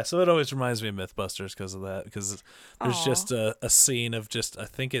 But yeah, so it always reminds me of MythBusters because of that. Because there's Aw. just a scene of just I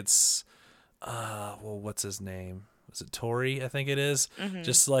think it's well, what's his name? Was it Tori? I think it is. Hmm.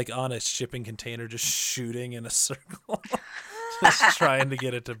 Just like on a shipping container, just shooting in a circle, just trying to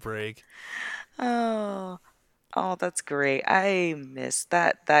get it to break. Oh. Oh, that's great. I miss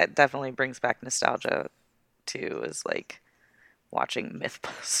that. That definitely brings back nostalgia too. Is like watching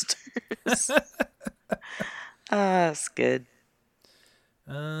Mythbusters. It's good.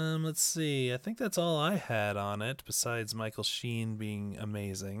 Let's see. I think that's all I had on it, besides Michael Sheen being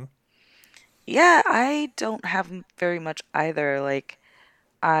amazing. Yeah, I don't have very much either. Like,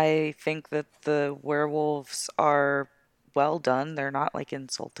 I think that the werewolves are well done. They're not like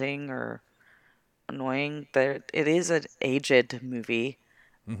insulting or annoying. It is an aged movie,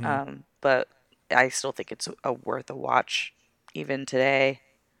 Mm-hmm. but I still think it's worth a watch even today.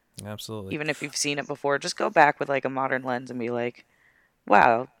 Absolutely. Even if you've seen it before, just go back with like a modern lens and be like,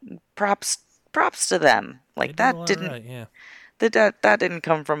 "Wow, props, props to them." They Like did a lot right, yeah. that didn't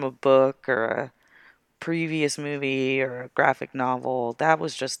come from a book or a previous movie or a graphic novel. That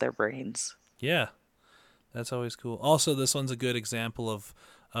was just their brains. Yeah, that's always cool. Also, this one's a good example of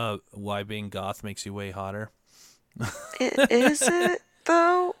why being goth makes you way hotter. Is it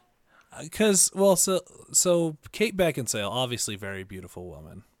though? Because, well, so Kate Beckinsale, obviously very beautiful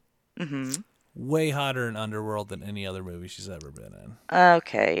woman. Mm-hmm. Way hotter in Underworld than any other movie she's ever been in.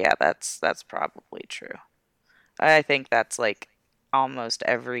 Okay, yeah, that's probably true. I think that's like almost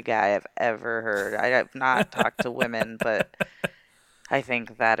every guy I've ever heard. I have not talked to women, but I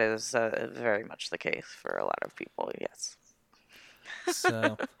think that is very much the case for a lot of people. Yes.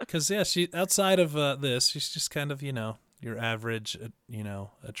 So, because yeah, she outside of this, she's just kind of your average,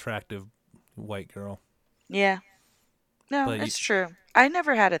 attractive white girl. Yeah. No, But it's true. I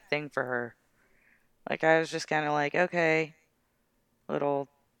never had a thing for her. Like I was just kind of like, okay, little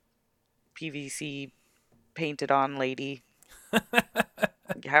PVC painted on lady.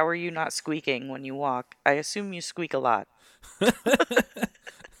 How are you not squeaking when you walk? I assume you squeak a lot.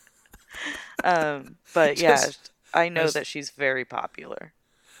 But yeah, just, I I know just, that she's very popular.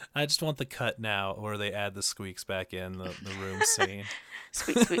 I just want the cut now where they add the squeaks back in the room scene.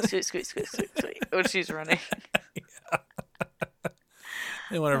 Squeak, squeak, squeak, squeak, squeak, squeak, squeak. When she's running.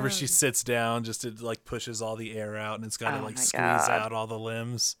 And whenever she sits down, just it like pushes all the air out, and it's got to Oh like my squeeze god. out all the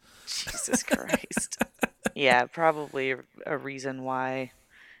limbs. Jesus Christ. Yeah, probably a reason why,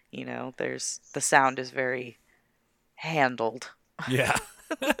 there's the sound is very handled Yeah.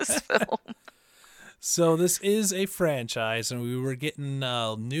 in this film. So this is a franchise, and we were getting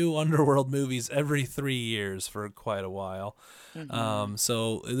new Underworld movies every 3 years for quite a while. Hmm.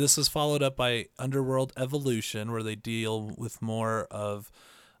 So this is followed up by Underworld Evolution, where they deal with more of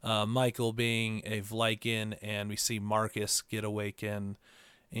Michael being a Viking, and we see Marcus get awakened,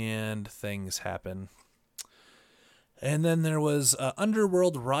 and things happen. And then there was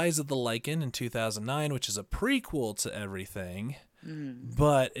Underworld Rise of the Lycan in 2009, which is a prequel to everything. Mm.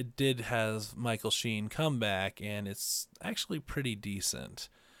 But it did have Michael Sheen come back, and it's actually pretty decent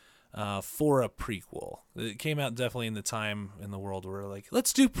for a prequel. It came out definitely in the time in the world where like,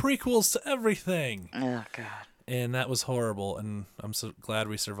 let's do prequels to everything. Oh god. And that was horrible, and I'm so glad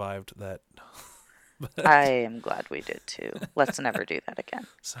we survived that. I am glad we did too. Let's never do that again.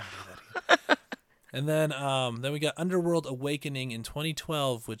 And then we got Underworld Awakening in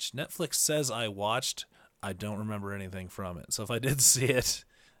 2012, which Netflix says I watched. I don't remember anything from it. So if I did see it,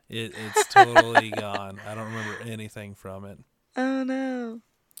 it's totally gone. I don't remember anything from it. Oh no.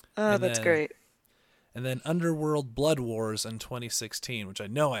 Oh, And that's then great. and then Underworld Blood Wars in 2016, which I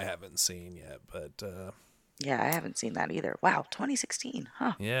know I haven't seen yet, but Yeah, I haven't seen that either. Wow, 2016.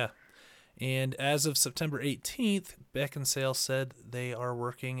 Huh. yeah. And as of September 18th, Beckinsale said they are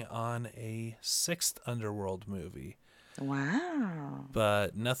working on a sixth Underworld movie. Wow.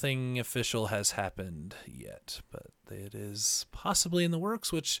 But nothing official has happened yet. But it is possibly in the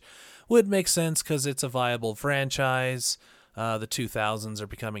works, which would make sense because it's a viable franchise. The 2000s are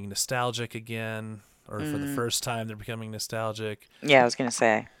becoming nostalgic again, or for the first time, they're becoming nostalgic. Yeah, I was gonna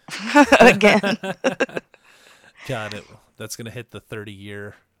say again. God, that's going to hit the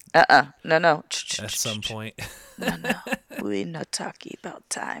 30-year No, no. at some point. No, no. We're not talking about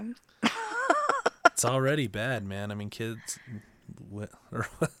time. It's already bad, man. I mean, kids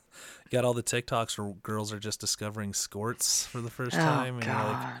got all the TikToks where girls are just discovering squirts for the first Oh time, and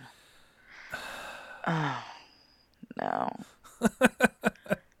God. Oh no.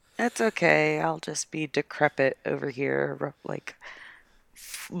 That's okay. I'll just be decrepit over here. Like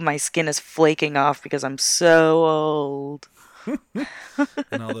my skin is flaking off because I'm so old.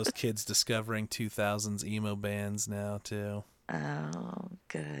 and all those kids discovering 2000s emo bands now too. Oh,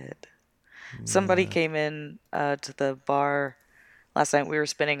 good. Somebody Yeah. came in to the bar last night. We were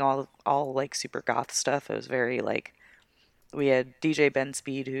spinning all like super goth stuff. It was very like we had DJ Ben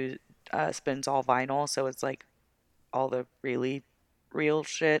Speed who spins all vinyl, so it's like all the really real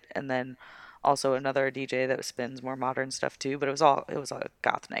shit, and then also another DJ that spins more modern stuff too. But it was a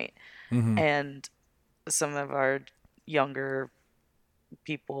goth night, Mm-hmm. and some of our younger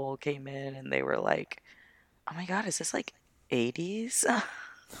people came in and they were like, "Oh my God, is this like 80s?"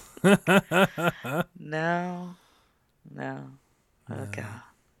 No, no. Oh No. God.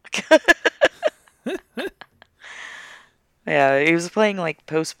 Yeah, he was playing like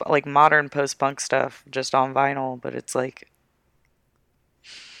like modern post punk stuff just on vinyl, but it's like,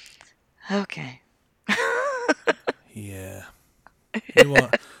 okay. Yeah. We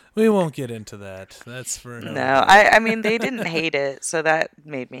won't. We won't get into that. That's for another No, day. I mean they didn't hate it, so that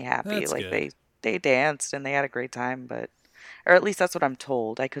made me happy. That's Like good. they danced and they had a great time, but or at least that's what I'm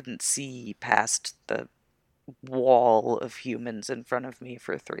told. I couldn't see past the wall of humans in front of me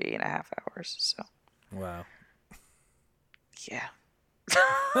for 3.5 hours. So Wow. yeah.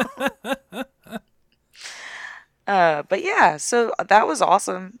 But yeah, so that was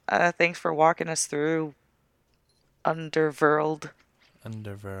awesome. Thanks for walking us through Underworld.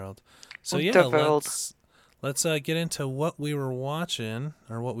 Underworld. So yeah, Underworld. let's get into what we were watching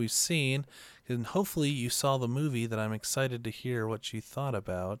or what we've seen, and hopefully you saw the movie that I'm excited to hear what you thought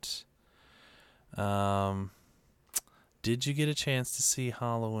about. Um, did you get a chance to see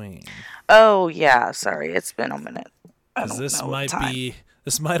Halloween? Oh yeah, sorry, it's been a minute. I Because don't know what time.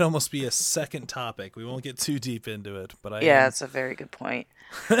 this might almost be a second topic. We won't get too deep into it, but Yeah, it's a very good point.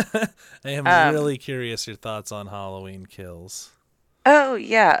 I am Um, really curious your thoughts on Halloween Kills. oh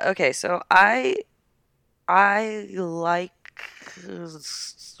yeah, okay, so I like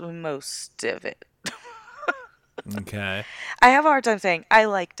most of it. Okay. I have a hard time saying I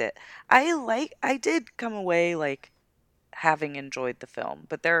liked it. I did come away like having enjoyed the film,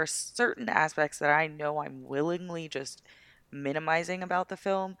 but there are certain aspects that I know I'm willingly just minimizing about the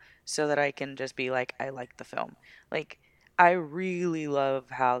film so that I can just be like, I like the film. Like, I really love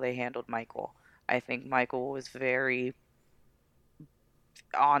how they handled Michael. I think Michael was very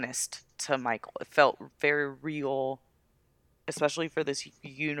honest to Michael. It felt very real, especially for this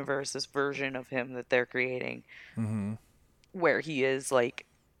universe, this version of him that they're creating, Mm-hmm. where he is like,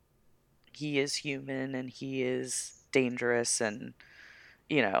 he is human and he is dangerous and,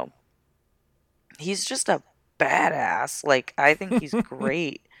 you know, he's just a badass. Like I think he's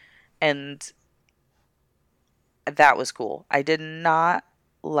great, and that was cool. I did not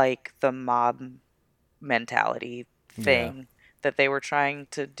like the mob mentality Yeah. thing that they were trying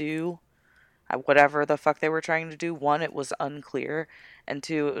to do. Whatever the fuck they were trying to do. One, it was unclear, and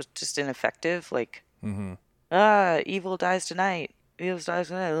two, it was just ineffective. Like, Mm-hmm. evil dies tonight. Evil dies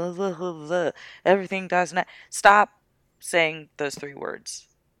tonight. Blah, blah, blah, blah. Everything dies tonight. Stop saying those three words,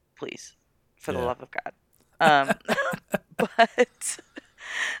 please, for the Yeah. love of God. Um,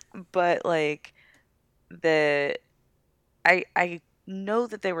 but like the I know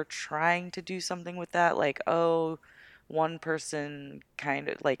that they were trying to do something with that, like, oh, one person kind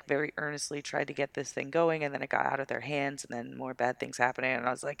of like very earnestly tried to get this thing going and then it got out of their hands and then more bad things happening, and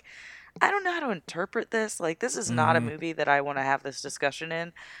I was like, I don't know how to interpret this. Like, this is not a Mm-hmm. movie that I want to have this discussion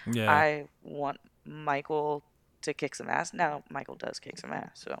in. Yeah. I want Michael to kick some ass. Now Michael does kick some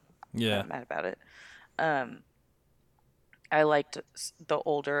ass, so I'm Yeah. not mad about it. um I liked the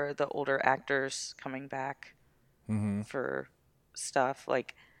older actors coming back Mm-hmm. for stuff.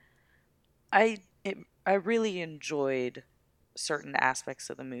 Like I I really enjoyed certain aspects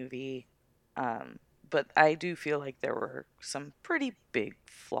of the movie, um, but I do feel like there were some pretty big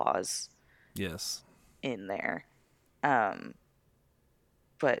flaws Yes. in there. Um,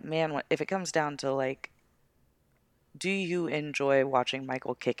 but man, if it comes down to like, do you enjoy watching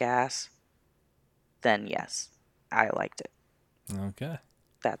Michael kick ass? Then yes, I liked it. Okay.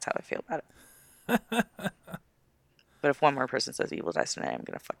 That's how I feel about it. But if one more person says "Evil Dies Tonight," I'm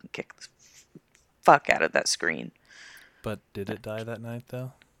gonna fucking kick the fuck out of that screen. But did it die that night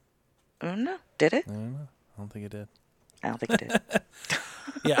though? Oh no, did it? I don't know. I don't think it did. I don't think it did.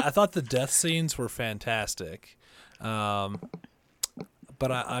 Yeah, I thought the death scenes were fantastic. Um,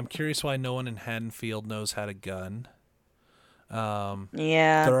 but I'm curious why no one in Haddonfield knows how to gun.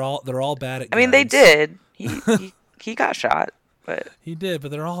 Yeah, They're all bad at I mean they guns. did. He got shot, but He did,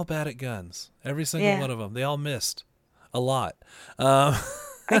 but they're all bad at guns. Every single yeah, one of them. They all missed a lot. Um,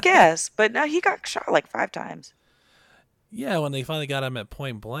 I guess. But no, he got shot like 5 times. yeah, when they finally got him at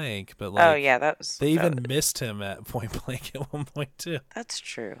point blank, but Oh like yeah, they even missed him at point blank at one point too. that's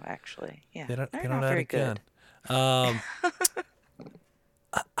true. Actually, yeah, They they're don't not know how to very gun. good. Um,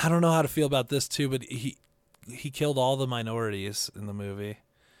 I don't know how to feel about this too, but he killed all the minorities in the movie.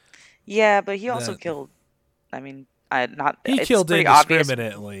 Yeah, but he also That killed. I mean, I not. he It's killed pretty obvious.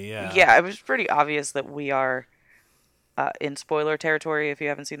 indiscriminately. Yeah. Yeah, it was pretty obvious that we are in spoiler territory if you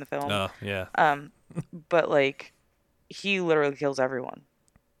haven't seen the film. Oh yeah. But like, he literally kills everyone.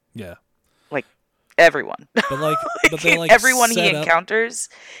 Yeah. Like Everyone. but they like Everyone he set up. encounters,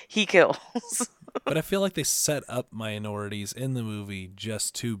 he kills. But I feel like they set up minorities in the movie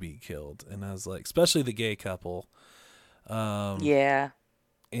just to be killed, and I was like, especially the gay couple. Yeah.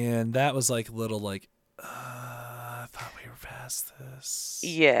 And that was like a little like, I thought we were past this.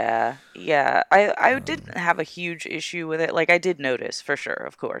 Yeah. Yeah. I didn't have a huge issue with it. Like, I did notice, for sure,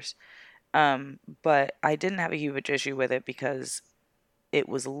 of course. But I didn't have a huge issue with it because it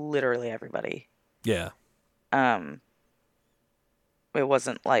was literally everybody. Yeah. Um, it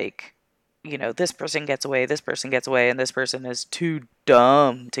wasn't like, this person gets away, this person gets away, and this person is too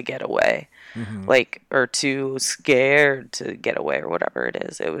dumb to get away. Mm-hmm. Like, or too scared to get away, or whatever it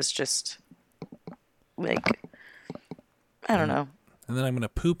is. It was just, like, I don't know. And then I'm going to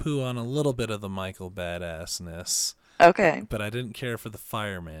poo-poo on a little bit of the Michael badassness. Okay. But I didn't care for the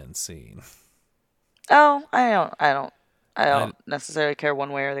fireman scene. Oh, I don't necessarily care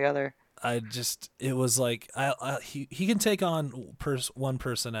one way or the other. It was like, he can take on one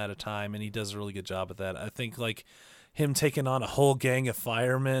person at a time, and he does a really good job at that. I think, like, him taking on a whole gang of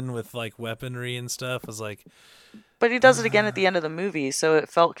firemen with, like, weaponry and stuff was like... But he does it again at the end of the movie, so it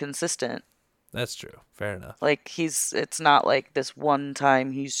felt consistent. That's true. Fair enough. Like, it's not like this one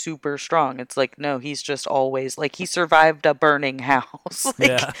time he's super strong. It's like, no, he's just always, like, he survived a burning house. Like,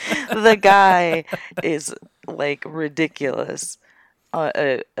 yeah. The guy is, like, ridiculous.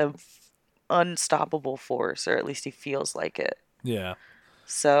 A unstoppable force, or at least he feels like it. Yeah.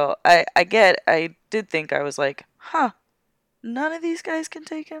 So, I did think, I was like, huh, none of these guys can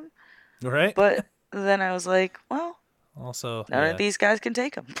take him. Right? But then I was like, well, also, none of these guys can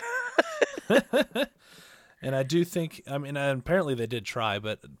take him. And I do think, I mean, apparently they did try,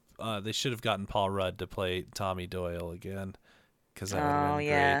 but they should have gotten Paul Rudd to play Tommy Doyle again, because that would have been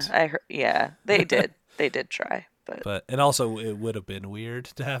great. I heard, yeah, they did. They did try, but and also it would have been weird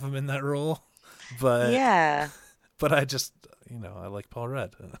to have him in that role. But yeah, but I just, I like Paul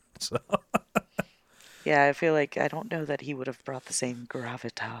Rudd, so. Yeah, I feel like I don't know that he would have brought the same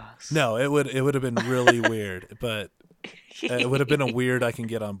gravitas. No, it would have been really weird, but it would have been a weird I can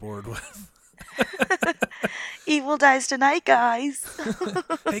get on board with. Evil dies tonight, guys.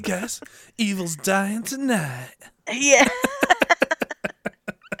 Hey guys, evil's dying tonight. Yeah.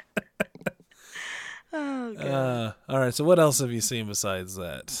 Oh god. All right, so what else have you seen besides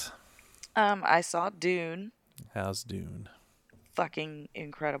that? I saw Dune. How's Dune? Fucking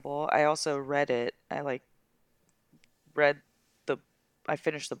incredible. I also read it. I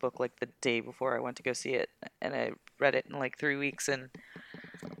finished the book like the day before I went to go see it, and I read it in like 3 weeks, and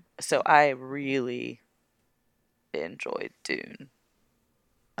so I really enjoyed Dune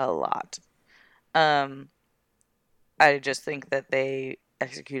a lot. I just think that they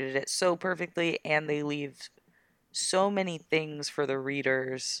executed it so perfectly, and they leave so many things for the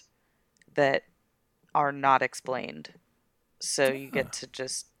readers that are not explained. So you get to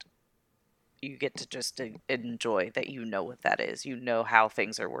just enjoy that, what that is. You know how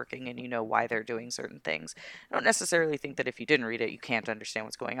things are working, and you know why they're doing certain things. I don't necessarily think that if you didn't read it, you can't understand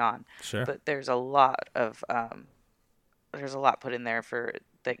what's going on. Sure. But there's a lot put in there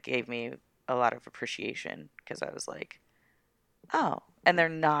that gave me a lot of appreciation, because I was like, oh, and they're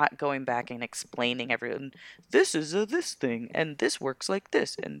not going back and explaining everyone. This is this thing, and this works like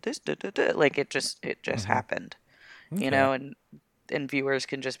this, and this like it just happened, Okay. and viewers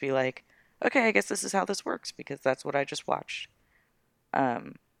can just be like, okay, I guess this is how this works, because that's what I just watched.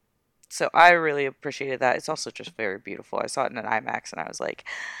 So I really appreciated that. It's also just very beautiful. I saw it in an IMAX, and I was like,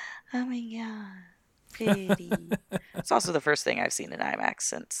 oh my god, pretty. It's also the first thing I've seen in IMAX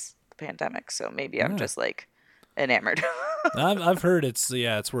since the pandemic, so maybe I'm just like enamored. I've heard it's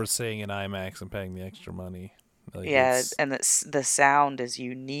worth seeing in IMAX and paying the extra money. Like, yeah, and the sound is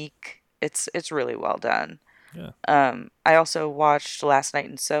unique. It's really well done. Yeah. I also watched Last Night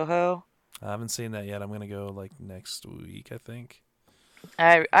in Soho. I haven't seen that yet. I'm gonna go like next week, I think.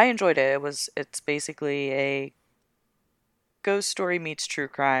 I enjoyed it. It's basically a ghost story meets true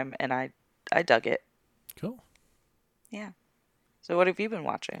crime, and I dug it. Cool. Yeah. So what have you been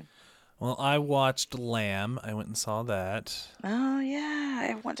watching? Well, I watched Lamb. I went and saw that. Oh yeah,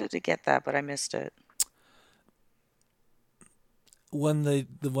 I wanted to get that, but I missed it. When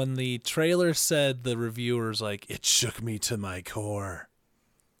the trailer said, the reviewers like, it shook me to my core.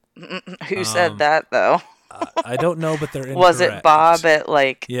 Who said that though? I don't know, but they're incorrect. Was it Bob at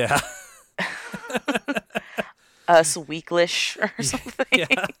like yeah Us Weeklish or something?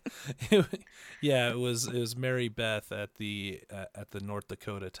 Yeah, it was Mary Beth at the North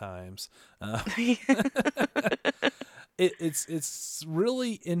Dakota Times. It's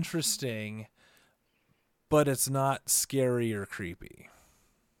really interesting, but it's not scary or creepy.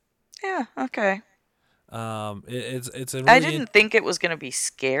 Yeah. Okay. It's a I really didn't think it was gonna be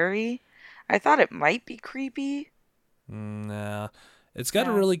scary. I thought it might be creepy. nah. It's got a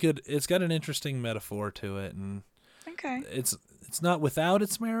No. really good. It's got an interesting metaphor to it, and Okay. it's not without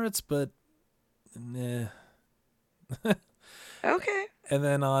its merits, but nah. Okay. And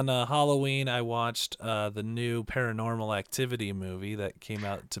then on Halloween, I watched the new Paranormal Activity movie that came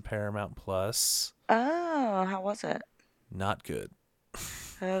out to Paramount Plus. Oh, how was it? Not good.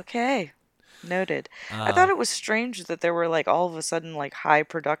 Okay. Noted. I thought Uh, it was strange that there were like all of a sudden like high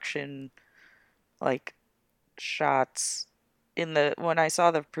production like shots in the when I saw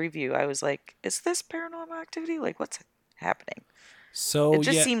the preview, I was like, is this paranormal activity? Like what's happening? so It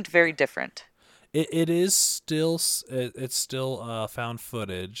just yeah, seemed very different. it is still it's still found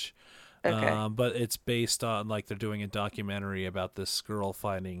footage, Okay. but it's based on like they're doing a documentary about this girl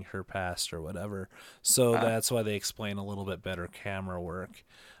finding her past or whatever. So Uh, that's why they explain a little bit better camera work.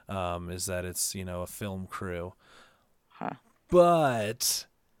 Is that it's a film crew, huh. but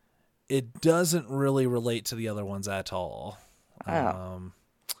it doesn't really relate to the other ones at all. Oh.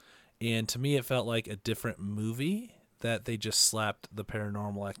 And to me, it felt like a different movie that they just slapped the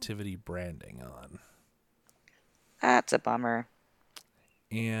Paranormal Activity branding on. That's a bummer.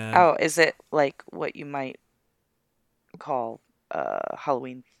 And Oh, is it like what you might call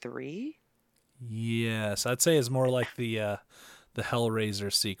Halloween 3? yes, I'd say it's more like the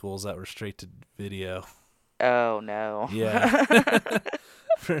Hellraiser sequels that were straight to video. Oh no. Yeah.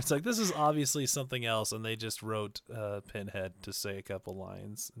 It's like this is obviously something else, and they just wrote Pinhead to say a couple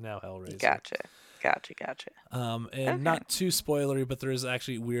lines. Now Hellraiser. Gotcha. Gotcha. And Okay. not too spoilery, but there is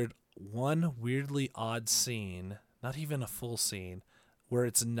actually one weirdly odd scene, not even a full scene, where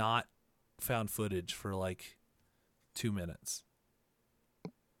it's not found footage for like 2 minutes.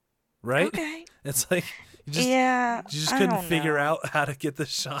 Right? Okay. It's like Yeah, you just I couldn't don't figure know. out how to get the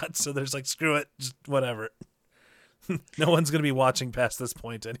shot, so there's like screw it, just whatever. No one's gonna be watching past this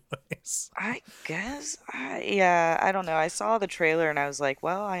point anyways. I guess. Yeah, I don't know. I saw the trailer and I was like,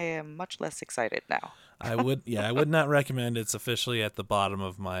 well, I am much less excited now. I would not recommend. It's officially at the bottom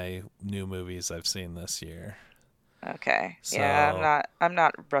of my new movies I've seen this year. Okay. Yeah, I'm So not I'm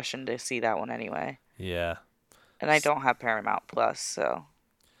not rushing to see that one anyway. yeah. And I don't have Paramount Plus, so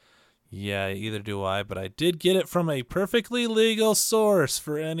Yeah, either do I, but I did get it from a perfectly legal source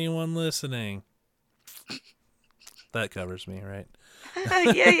for anyone listening. That covers me, right?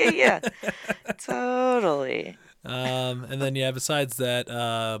 yeah. Totally. And then yeah, besides that,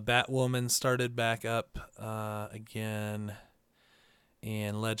 Batwoman started back up again,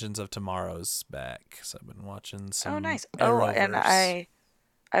 and Legends of Tomorrow's back. So I've been watching Oh, some nice. Oh, and Arrowverse.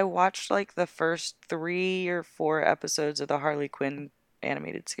 I watched like the first 3 or 4 episodes of the Harley Quinn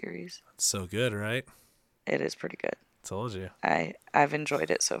animated series. It's so good, right? It is pretty good. Told you. I've enjoyed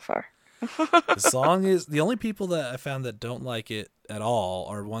it so far. The song is the only people that I found that don't like it at all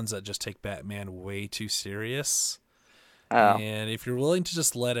are ones that just take Batman way too serious. Oh. And if you're willing to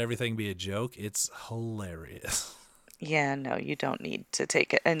just let everything be a joke, it's hilarious. Yeah, no, you don't need to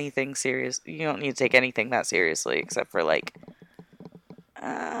take anything serious. You don't need to take anything that seriously except for like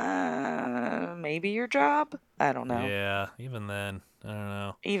maybe your job? I don't know. Yeah, even then, I don't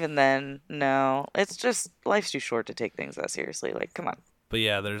know. Even then, no. It's just life's too short to take things that seriously. Like, come on. But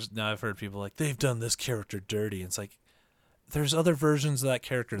yeah, now I've heard people like they've done this character dirty. It's like there's other versions of that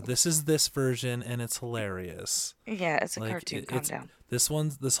character. This is this version, and it's hilarious. Yeah, it's a Like cartoon. Calm down. this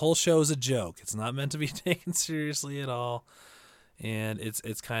whole show is a joke. It's not meant to be taken seriously at all, and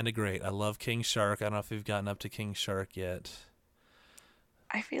it's kind of great. I love King Shark. I don't know if you've gotten up to King Shark yet.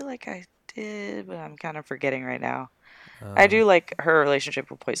 I feel like I did, but I'm kind of forgetting right now. I Um, do like her relationship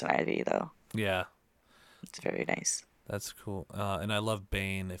with Poison Ivy, though. yeah, It's very nice. that's cool. And I love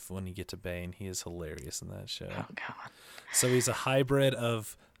Bane. When you get to Bane, he is hilarious in that show. Oh, God. So he's a hybrid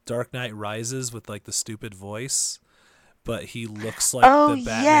of Dark Knight Rises with like the stupid voice, but he looks like Oh, the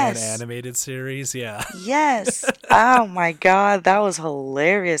Batman yes. animated series. Yeah. Yes. Oh, my God. That was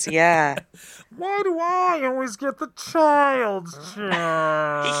hilarious. Yeah. Why do I always get the child's chair?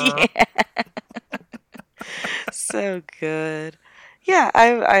 Yeah. So good. Yeah,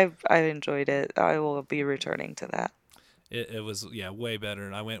 I enjoyed it. I will be returning to that. It was way better,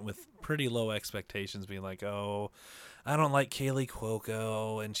 and I went with pretty low expectations, being like, oh, I don't like Kaylee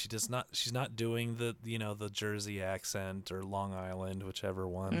Cuoco, and she's not doing the Jersey accent or Long Island, whichever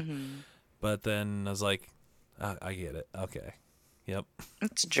one. Hmm. But then I was like, I get it. Okay, yep.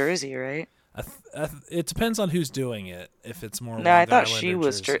 It's Jersey, right? It depends on who's doing it. If it's more No, I Long thought Island she or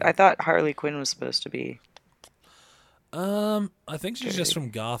was. Jersey. I thought Harley Quinn was supposed to be I think she's just Jersey. from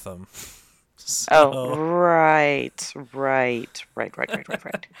Gotham. Oh, So, right.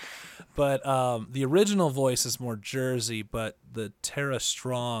 but the original voice is more Jersey, but the Tara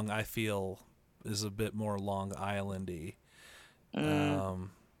Strong, I feel, is a bit more Long Islandy. Mm,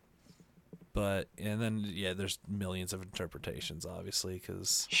 Um, but and then there's millions of interpretations, obviously,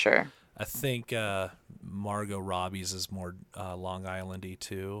 because sure. I think Margot Robbie's is more Long Islandy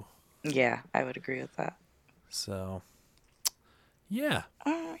too. Yeah, I would agree with that. So yeah,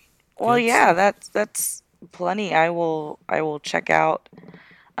 Alright. Well, good yeah, stuff. that's plenty. I will check out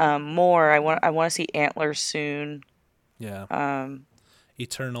more. I want to see Antlers soon. Yeah, Um,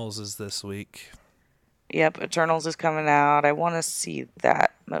 Eternals is this week. yep, Eternals is coming out. I want to see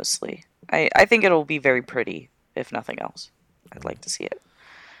that mostly. I think it'll be very pretty, if nothing else. I'd like to see it.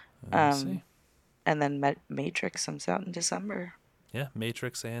 We'll see. And then Matrix comes out in December. Yeah,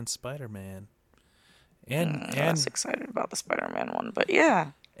 Matrix and Spider-Man, and Less and excited about the Spider-Man one, but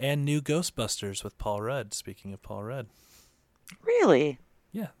yeah, and new Ghostbusters with Paul Rudd. Speaking of Paul Rudd, really,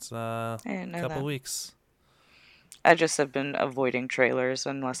 yeah, it's I didn't a know couple that. weeks. I just have been avoiding trailers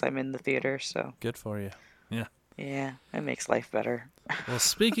unless I'm in the theater, so Good for you. Yeah. yeah, it makes life better. Well,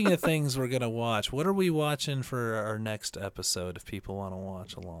 speaking of things we're gonna watch, what are we watching for our next episode? If people want to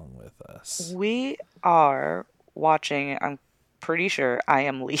watch along with us, We are watching, I'm pretty sure, I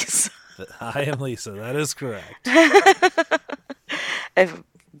Am Lisa. I am Lisa. That is correct. If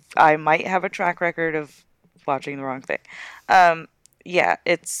I might have a track record of watching the wrong thing. Um, yeah,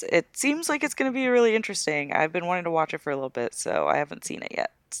 it seems like it's going to be really interesting. I've been wanting to watch it for a little bit, so I haven't seen it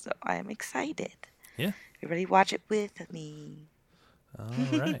yet. So I am excited. Yeah. Everybody watch it with me. All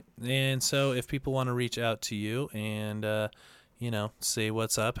right. And so, if people want to reach out to you and say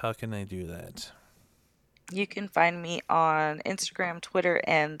what's up, how can they do that? You can find me on Instagram, Twitter,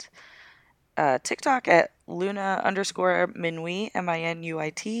 and TikTok at Luna_Minuit,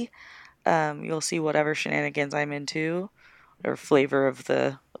 MINUIT. You'll see whatever shenanigans I'm into, or flavor of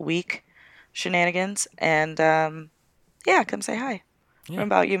the week shenanigans. And yeah, come say hi. What Yeah.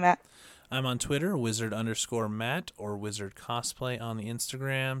 about you, Matt? I'm on Twitter, Wizard_Matt, or Wizard Cosplay on the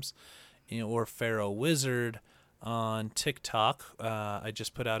Instagrams, or Pharaoh Wizard on TikTok. I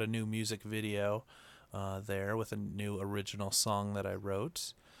just put out a new music video there with a new original song that I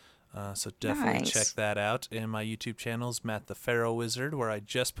wrote. So definitely check Nice. that out. And my YouTube channel is Matt the Pharaoh Wizard, where I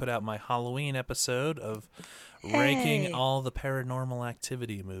just put out my Halloween episode of ranking Hey. all the Paranormal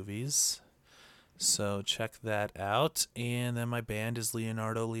Activity movies. So check that out. And then my band is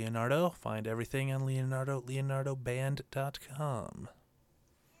Leonardo Leonardo. Find everything on leonardoband.com.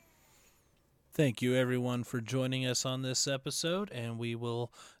 Thank you, everyone, for joining us on this episode, and we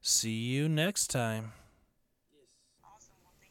will see you next time.